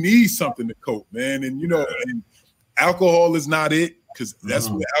 like we need something to cope, man. And, and alcohol is not it, because that's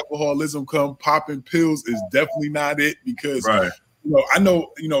where alcoholism come. Popping pills is definitely not it, because, I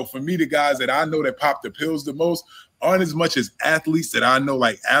know, for me, the guys that I know that pop the pills the most aren't as much as athletes that I know,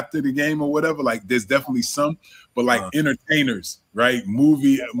 like after the game or whatever. Like there's definitely some, but like entertainers, right?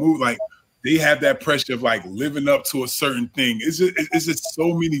 Movie, like they have that pressure of like living up to a certain thing. It's just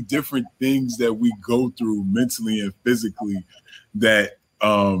so many different things that we go through mentally and physically that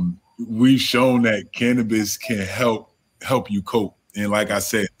we've shown that cannabis can help you cope. And like I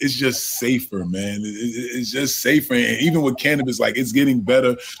said, it's just safer, man. It's just safer. And even with cannabis, like it's getting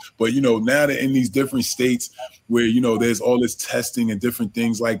better. But, now that in these different states where, there's all this testing and different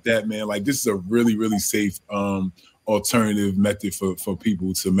things like that, man, like this is a really, really safe alternative method for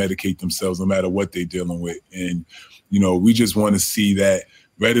people to medicate themselves no matter what they're dealing with. And, we just want to see that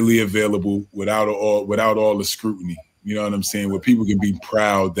readily available without all the scrutiny. You know what I'm saying? Where people can be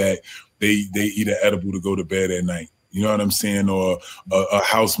proud that they eat an edible to go to bed at night. You know what I'm saying? Or a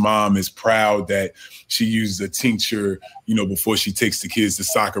house mom is proud that she uses a tincture, before she takes the kids to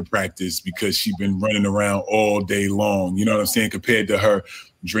soccer practice because she's been running around all day long. You know what I'm saying? Compared to her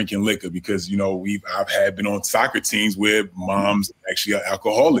drinking liquor, because, I've been on soccer teams where moms actually are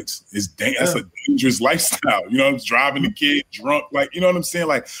alcoholics. That's a dangerous lifestyle. Driving the kid drunk, like, you know what I'm saying?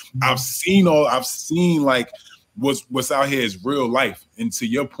 Like I've seen like what's out here is real life. And to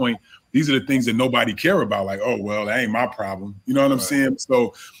your point, these are the things that nobody care about. Like, oh, well, that ain't my problem. You know what I'm saying?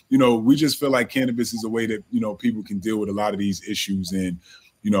 So, we just feel like cannabis is a way that, people can deal with a lot of these issues. And,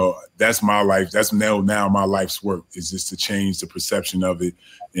 that's my life. That's now my life's work, is just to change the perception of it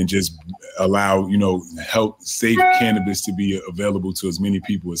and just allow, help safe cannabis to be available to as many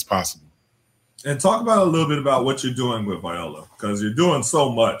people as possible. And talk about a little bit about what you're doing with Viola, because you're doing so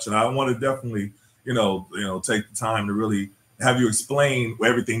much. And I want to definitely, take the time to really have you explain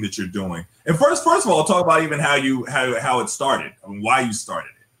everything that you're doing. And first of all, talk about even how it started and why you started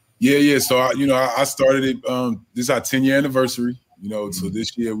it. Yeah. So I started it. This is our 10-year anniversary. So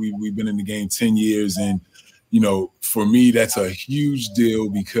this year we've been in the game 10 years, and for me that's a huge deal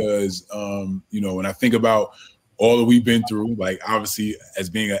because when I think about all that we've been through, like obviously as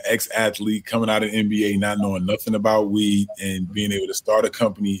being an ex-athlete coming out of NBA, not knowing nothing about weed, and being able to start a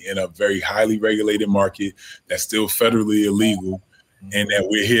company in a very highly regulated market that's still federally illegal, and that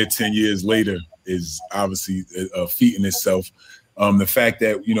we're here 10 years later is obviously a feat in itself. The fact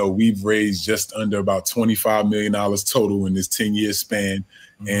that, we've raised just under about $25 million total in this 10-year span,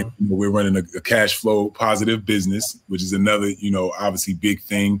 and we're running a cash flow positive business, which is another, obviously big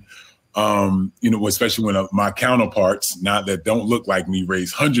thing. Especially when my counterparts, not that don't look like me,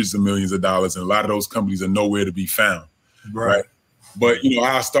 raise hundreds of millions of dollars, and a lot of those companies are nowhere to be found. Right. But,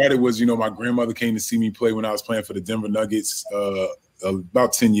 how I started was, my grandmother came to see me play when I was playing for the Denver Nuggets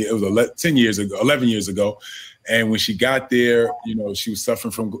about 10 years. It was 11 years ago. And when she got there, she was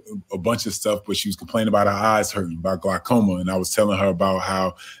suffering from a bunch of stuff, but she was complaining about her eyes hurting, about glaucoma. And I was telling her about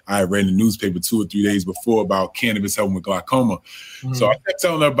how I had read in the newspaper 2 or 3 days before about cannabis helping with glaucoma. So I kept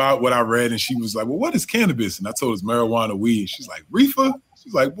telling her about what I read, and she was like, well, what is cannabis? And I told her it's marijuana weed. She's like, reefer?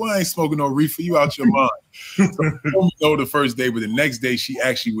 She's like, boy, I ain't smoking no reefer. You out your mind. So I told her the first day, but the next day she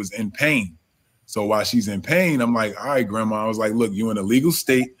actually was in pain. So while she's in pain, I'm like, all right, grandma. I was like, look, you're in a legal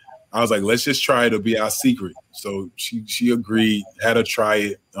state. I was like, let's just try it. It'll be our secret. So she agreed, had her try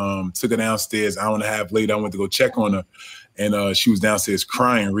it, took her downstairs. An hour and a half later, I went to go check on her, and she was downstairs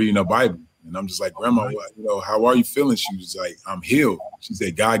crying, reading her Bible. And I'm just like, Grandma, how are you feeling? She was like, I'm healed. She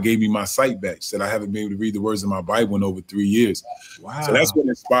said, God gave me my sight back. She said, I haven't been able to read the words of my Bible in over 3 years. Wow. So that's what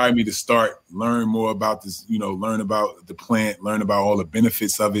inspired me to start learn more about this, learn about the plant, learn about all the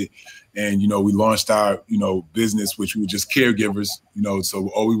benefits of it. And, we launched our, business, which we were just caregivers, so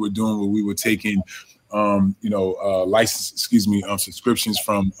all we were doing was we were taking, subscriptions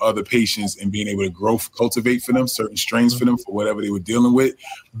from other patients and being able to cultivate for them certain strains for them for whatever they were dealing with.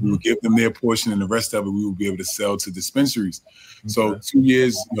 We would give them their portion, and the rest of it we would be able to sell to dispensaries. So 2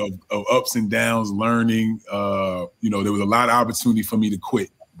 years of ups and downs, learning, there was a lot of opportunity for me to quit,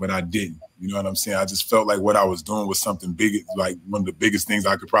 but I didn't. You know what I'm saying? I just felt like what I was doing was something big, like one of the biggest things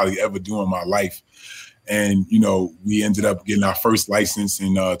I could probably ever do in my life. And, we ended up getting our first license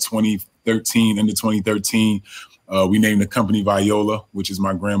in 2013, end of 2013. We named the company Viola, which is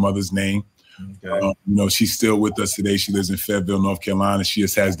my grandmother's name. Okay. She's still with us today. She lives in Fayetteville, North Carolina. She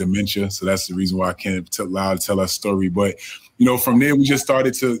just has dementia. So that's the reason why I can't allow to tell her story. But, from there, we just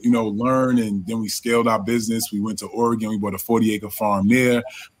started to, learn, and then we scaled our business. We went to Oregon. We bought a 40-acre farm there.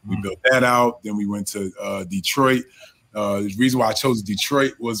 We built that out. Then we went to Detroit. The reason why I chose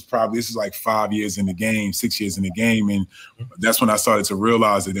Detroit was probably, this is like 5 years in the game, 6 years in the game. And that's when I started to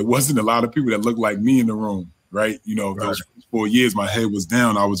realize that there wasn't a lot of people that looked like me in the room, right? You know, those 4 years, my head was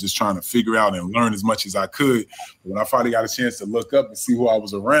down. I was just trying to figure out and learn as much as I could. But when I finally got a chance to look up and see who I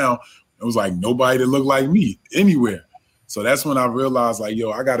was around, it was like nobody that looked like me anywhere. So that's when I realized, like,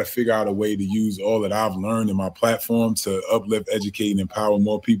 yo, I got to figure out a way to use all that I've learned in my platform to uplift, educate, and empower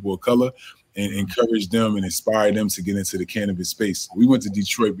more people of color and encourage them and inspire them to get into the cannabis space. We went to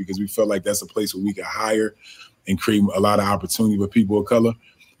Detroit because we felt like that's a place where we could hire and create a lot of opportunity for people of color.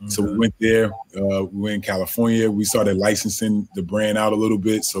 So we went there. We were in California. We started licensing the brand out a little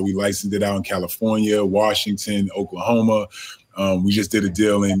bit. So we licensed it out in California, Washington, Oklahoma. We just did a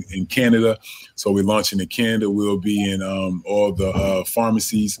deal in Canada. So we're launching in Canada. We'll be in all the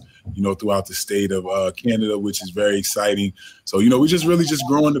pharmacies, you know, throughout the state of Canada, which is very exciting. So, you know, we just really just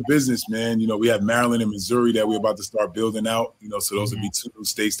growing the business, man. You know, we have Maryland and Missouri that we're about to start building out, you know, so those will be 2 new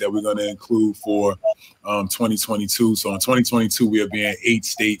states that we're going to include for 2022. So in 2022, we'll be in 8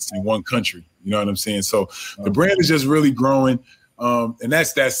 states in 1 country. You know what I'm saying? So the brand is just really growing. And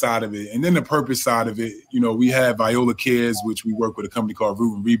that's that side of it. And then the purpose side of it, you know, we have Viola Cares, which we work with a company called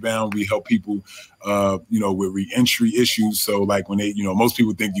Root and Rebound. We help people, you know, with reentry issues. So like when they, you know, most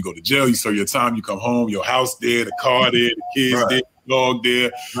people think you go to jail, you serve your time, you come home, your house there, the car there, the kids there, the dog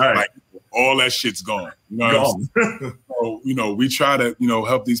there, like all that shit's gone. You know what I'm saying? So, you know, we try to, you know,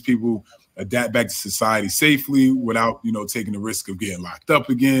 help these people adapt back to society safely without, you know, taking the risk of getting locked up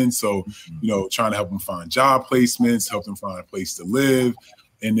again. So, you know, trying to help them find job placements, help them find a place to live,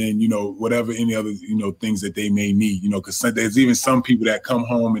 and then, you know, whatever any other, you know, things that they may need, you know, because there's even some people that come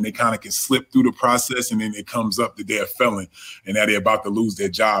home and they kind of can slip through the process, and then it comes up that they're a felon and that they're about to lose their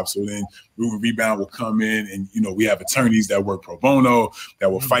job. So then Root and Rebound will come in, and, you know, we have attorneys that work pro bono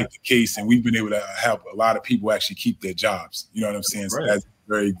that will fight the case, and we've been able to help a lot of people actually keep their jobs. You know what I'm saying? So that's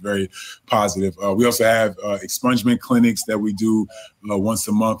very, very positive. We also have expungement clinics that we do once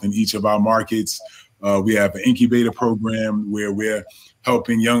a month in each of our markets. We have an incubator program where we're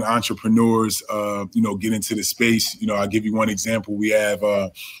helping young entrepreneurs, you know, get into the space. You know, I'll give you one example. We have a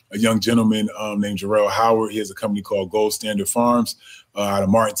young gentleman named Jarrell Howard. He has a company called Gold Standard Farms out of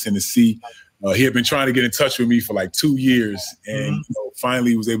Martin, Tennessee. He had been trying to get in touch with me for like 2 years, and you know,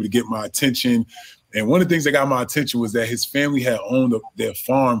 finally was able to get my attention. And one of the things that got my attention was that his family had owned their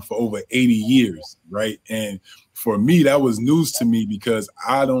farm for over 80 years, right? And for me, that was news to me because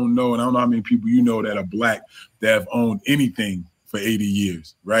I don't know, and I don't know how many people you know that are Black that have owned anything for 80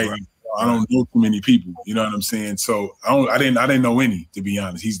 years, right? I don't know too many people, you know what I'm saying? So I didn't know any, to be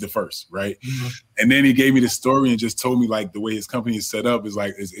honest. He's the first, right? And then he gave me the story and just told me like the way his company is set up is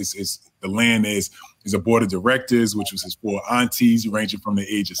like it's the land is a board of directors, which was his 4 aunties, ranging from the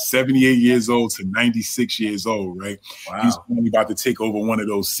age of 78 years old to 96 years old, right? Wow. He's only about to take over one of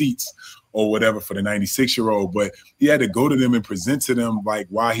those seats or whatever for the 96-year-old, but he had to go to them and present to them like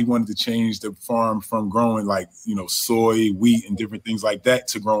why he wanted to change the farm from growing like, you know, soy, wheat, and different things like that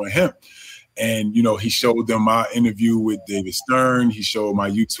to growing hemp. And, you know, he showed them my interview with David Stern. He showed my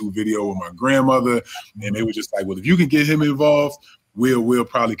YouTube video with my grandmother, and they were just like, well, if you can get him involved, we'll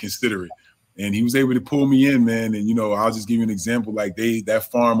probably consider it. And he was able to pull me in, man. And, you know, I'll just give you an example. Like that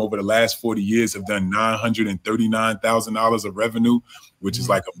farm over the last 40 years have done $939,000 of revenue, which is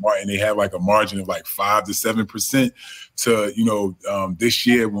like and they have like a margin of like 5 to 7% to, you know, this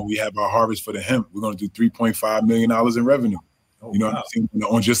year when we have our harvest for the hemp, we're going to do $3.5 million in revenue. You know what I'm saying?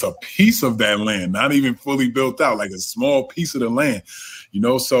 On just a piece of that land, not even fully built out, like a small piece of the land, you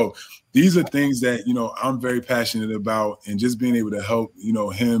know? So these are things that, you know, I'm very passionate about, and just being able to help, you know,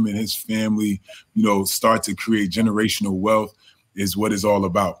 him and his family, you know, start to create generational wealth is what it's all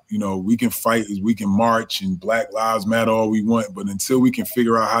about. You know, we can fight, we can march, and Black Lives Matter all we want, but until we can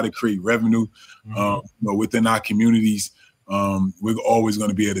figure out how to create revenue, you know, within our communities, we're always going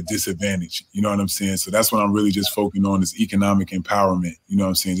to be at a disadvantage. You know what I'm saying? So that's what I'm really just focusing on, is economic empowerment. You know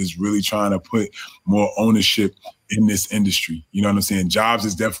what I'm saying? Just really trying to put more ownership in this industry. You know what I'm saying? Jobs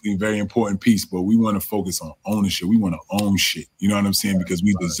is definitely a very important piece, but we want to focus on ownership. We want to own shit. You know what I'm saying? Because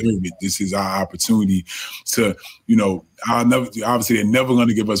we deserve it. This is our opportunity to, you know, obviously they're never going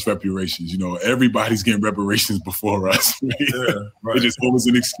to give us reparations. You know, everybody's getting reparations before us. It's just always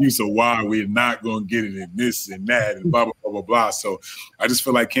an excuse of why we're not going to get it, and this and that and blah, blah, blah, blah, blah. So I just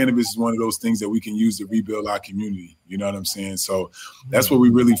feel like cannabis is one of those things that we can use to rebuild our community. You know what I'm saying? So that's what we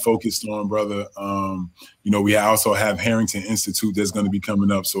really focused on, brother. You know, we also also have Harrington Institute that's going to be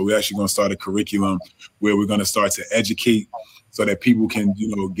coming up. So we're actually going to start a curriculum where we're going to start to educate so that people can,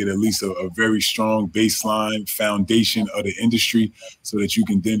 get at least a very strong baseline foundation of the industry so that you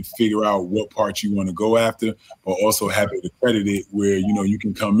can then figure out what part you want to go after, but also have it accredited where, you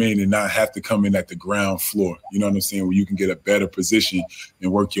can come in and not have to come in at the ground floor. You know what I'm saying? Where you can get a better position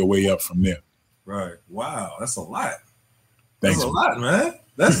and work your way up from there. Right. Wow. That's a lot. Thanks. That's a lot, man.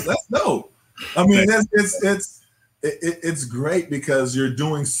 That's dope. I mean, it's great because you're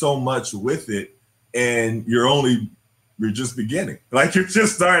doing so much with it and you're just beginning. Like you're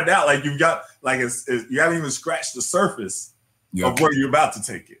just starting out. Like you've got you haven't even scratched the surface of where you're about to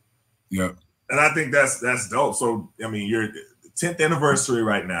take it. Yeah. And I think that's dope. So I mean, you're 10th anniversary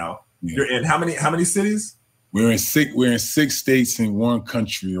right now. Yeah. You're in how many cities? We're in 6 states in one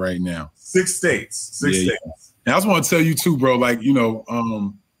country right now. 6 states. Six states. Yeah. And I just want to tell you too, bro, I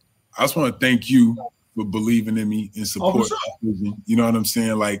just want to thank you for believing in me and supporting my vision. You know what I'm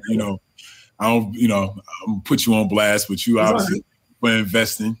saying? Like, I don't, I'm put you on blast, but you obviously for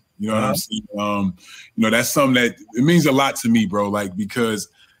investing. You know what I'm saying? That's something that it means a lot to me, bro. Like because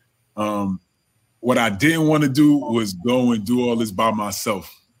what I didn't want to do was go and do all this by myself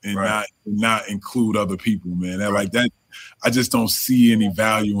and not include other people, man. That I just don't see any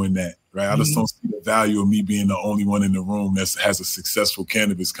value in that. Right. I just don't see the value of me being the only one in the room that has a successful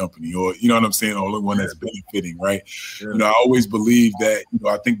cannabis company or, you know what I'm saying? The only one that's benefiting. Right. Yeah. I always believe that,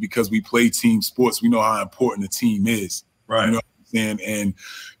 I think because we play team sports, we know how important a team is. Right. You know what I'm saying? And,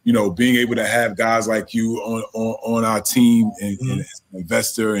 being able to have guys like you on our team and as an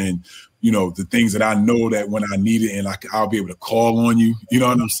investor and, the things that I know that when I need it and I'll be able to call on you, you know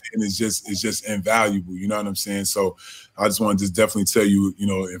what I'm saying? It's just invaluable. You know what I'm saying? So I just want to just definitely tell you,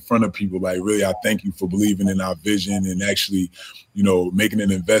 in front of people, like really, I thank you for believing in our vision and actually, making an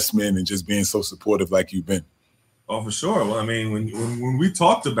investment and just being so supportive like you've been. Oh, for sure. Well, I mean, when we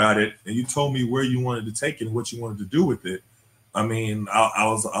talked about it and you told me where you wanted to take it and what you wanted to do with it, I mean, I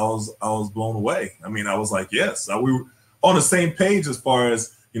was blown away. I mean, I was like, yes, we were on the same page as far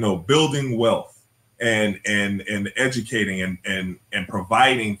as, building wealth and educating and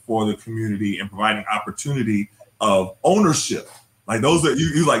providing for the community and providing opportunity of ownership. Like those are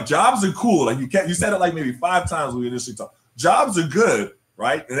you like jobs are cool. Like you said it like maybe 5 times when we initially talked. Jobs are good,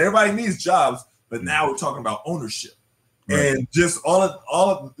 right? And everybody needs jobs, but now we're talking about ownership. Right. And just all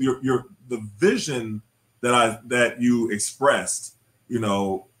of the vision that you expressed, and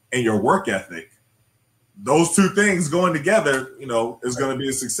your work ethic. Those two things going together, is going to be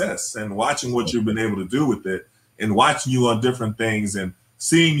a success. And watching what you've been able to do with it and watching you on different things and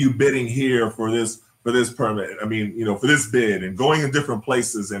seeing you bidding here for this permit. I mean, for this bid and going in different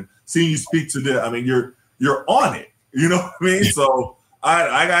places and seeing you speak to I mean, you're on it. You know what I mean? So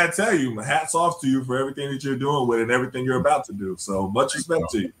I got to tell you, hats off to you for everything that you're doing with it and everything you're about to do. So much respect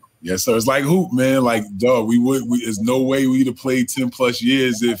to you. Yes, sir. It's like hoop, man. Like, dog, there's no way we'd have played 10 plus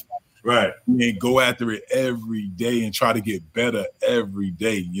years if we go after it every day and try to get better every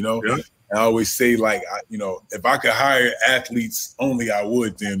day, Yeah. I always say, like, if I could hire athletes only, I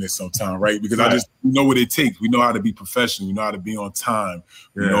would then this sometime, right? Because I just know what it takes. We know how to be professional. We know how to be on time.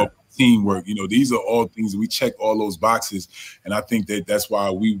 We know teamwork. These are all things that we check all those boxes. And I think that's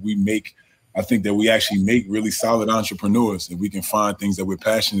why I think that we actually make really solid entrepreneurs and we can find things that we're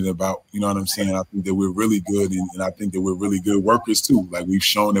passionate about. You know what I'm saying? I think that we're really good and I think that we're really good workers too. Like we've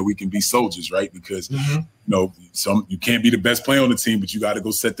shown that we can be soldiers, right? Because, you can't be the best player on the team, but you got to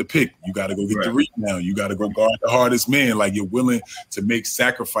go set the pick. You got to go get the rebound. You got to go guard the hardest man. Like you're willing to make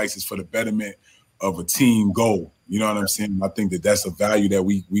sacrifices for the betterment of a team goal. You know what I'm saying? I think that that's a value that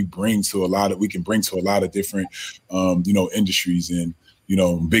we bring to we can bring to a lot of different, industries and,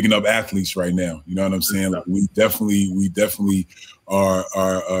 bigging up athletes right now. You know what I'm saying? Like we definitely are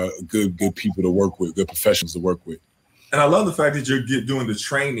good people to work with, good professionals to work with. And I love the fact that you're doing the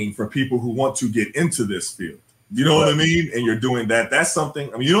training for people who want to get into this field. You know what I mean? And you're doing that. That's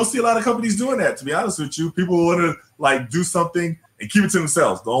something. I mean, you don't see a lot of companies doing that, to be honest with you. People want to like do something and keep it to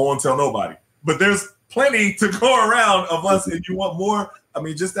themselves. Don't want to tell nobody. But there's plenty to go around of us if you want more. I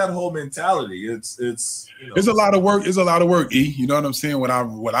mean, just that whole mentality. It's It's a lot of work. It's a lot of work, E. You know what I'm saying? What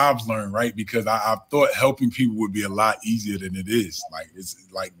I've learned, right? Because I thought helping people would be a lot easier than it is. Like it's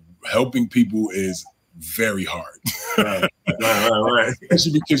like helping people is very hard. Right.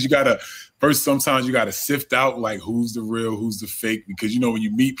 Especially because you gotta first, sometimes you got to sift out like who's the real, who's the fake, because, you know, when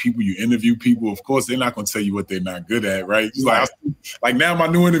you meet people, you interview people, of course, they're not going to tell you what they're not good at, right? Like now my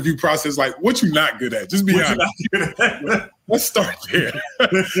new interview process, like, what you not good at? Just be honest. Let's start there.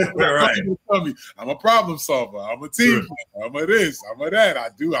 Right. Tell me, I'm a problem solver. I'm a team player. I'm a this. I'm a that.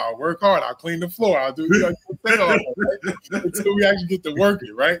 I'll work hard. I'll clean the floor. I'll do right? Until we actually get to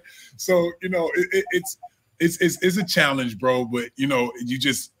working, right? So, you know, it's a challenge, bro. But, you know, you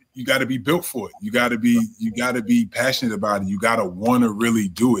got to be built for it. You got to be passionate about it. You got to want to really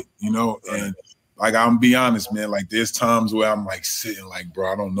do it, you know? And like, I'm be honest, man, like there's times where I'm like sitting like,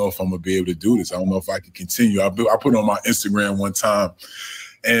 bro, I don't know if I'm going to be able to do this. I don't know if I can continue. I put on my Instagram one time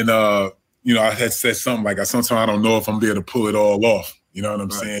and, you know, I had said something like, sometimes I don't know if I'm going to be able to pull it all off. You know what I'm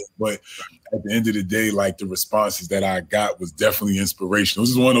saying? But at the end of the day, like the responses that I got was definitely inspirational.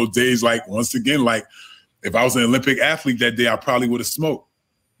 This is one of those days, like, once again, like if I was an Olympic athlete that day, I probably would have smoked.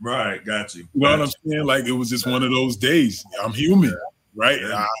 Right, got you. You know what I'm saying? Like it was just one of those days. I'm human, right?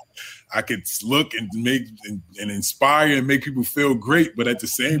 Yeah. I could look and make and inspire and make people feel great, but at the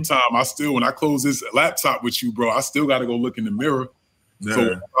same time, when I close this laptop with you, bro, I still got to go look in the mirror. Yeah. So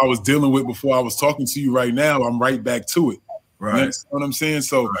what I was dealing with before I was talking to you right now, I'm right back to it. Right. You know what I'm saying?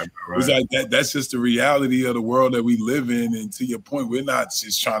 So it's like that's just the reality of the world that we live in. And to your point, we're not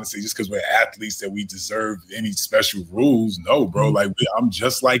just trying to say just because we're athletes that we deserve any special rules. No, bro. Like I'm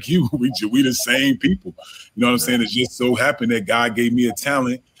just like you. We the same people. You know what I'm saying? It just so happened that God gave me a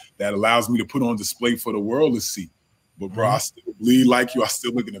talent that allows me to put on display for the world to see. But bro, I still bleed like you. I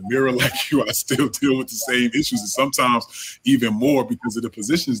still look in the mirror like you. I still deal with the same issues and sometimes even more because of the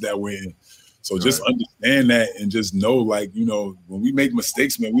positions that we're in. So just understand that and just know, like, you know, when we make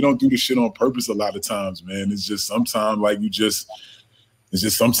mistakes, man, we don't do this shit on purpose a lot of times, man. It's just sometimes like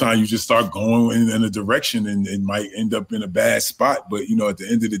sometimes you just start going in a direction and it might end up in a bad spot. But, you know, at the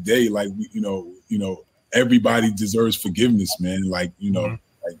end of the day, like, you know, everybody deserves forgiveness, man. Like, you know,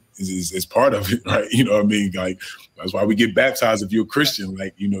 like it's part of it, right? You know what I mean? Like, that's why we get baptized if you're a Christian.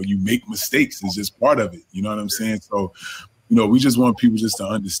 Like, you know, you make mistakes. It's just part of it. You know what I'm saying? So, you know, we just want people just to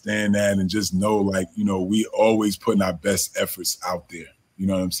understand that and just know, like, you know, we always putting our best efforts out there. You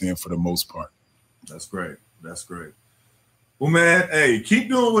know what I'm saying? For the most part. That's great. That's great. Well, man, hey, keep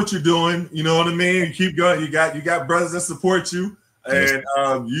doing what you're doing. You know what I mean? Keep going. You got brothers that support you, and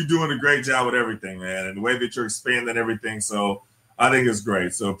you're doing a great job with everything, man. And the way that you're expanding everything. So I think it's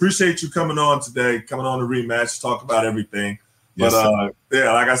great. So appreciate you coming on today, coming on the Rematch, talk about everything. But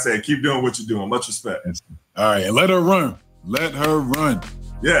yeah, like I said, keep doing what you're doing. Much respect. All right, and let her run. Let her run.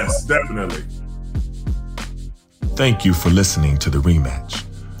 Yes, definitely. Thank you for listening to The Rematch.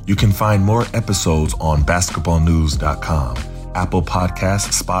 You can find more episodes on basketballnews.com, Apple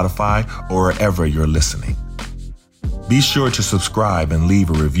Podcasts, Spotify, or wherever you're listening. Be sure to subscribe and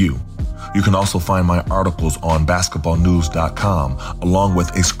leave a review. You can also find my articles on basketballnews.com, along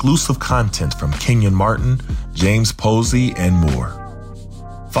with exclusive content from Kenyon Martin, James Posey, and more.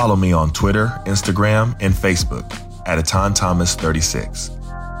 Follow me on Twitter, Instagram, and Facebook at AtonThomas36.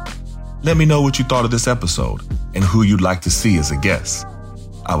 Let me know what you thought of this episode and who you'd like to see as a guest.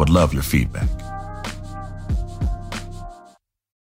 I would love your feedback.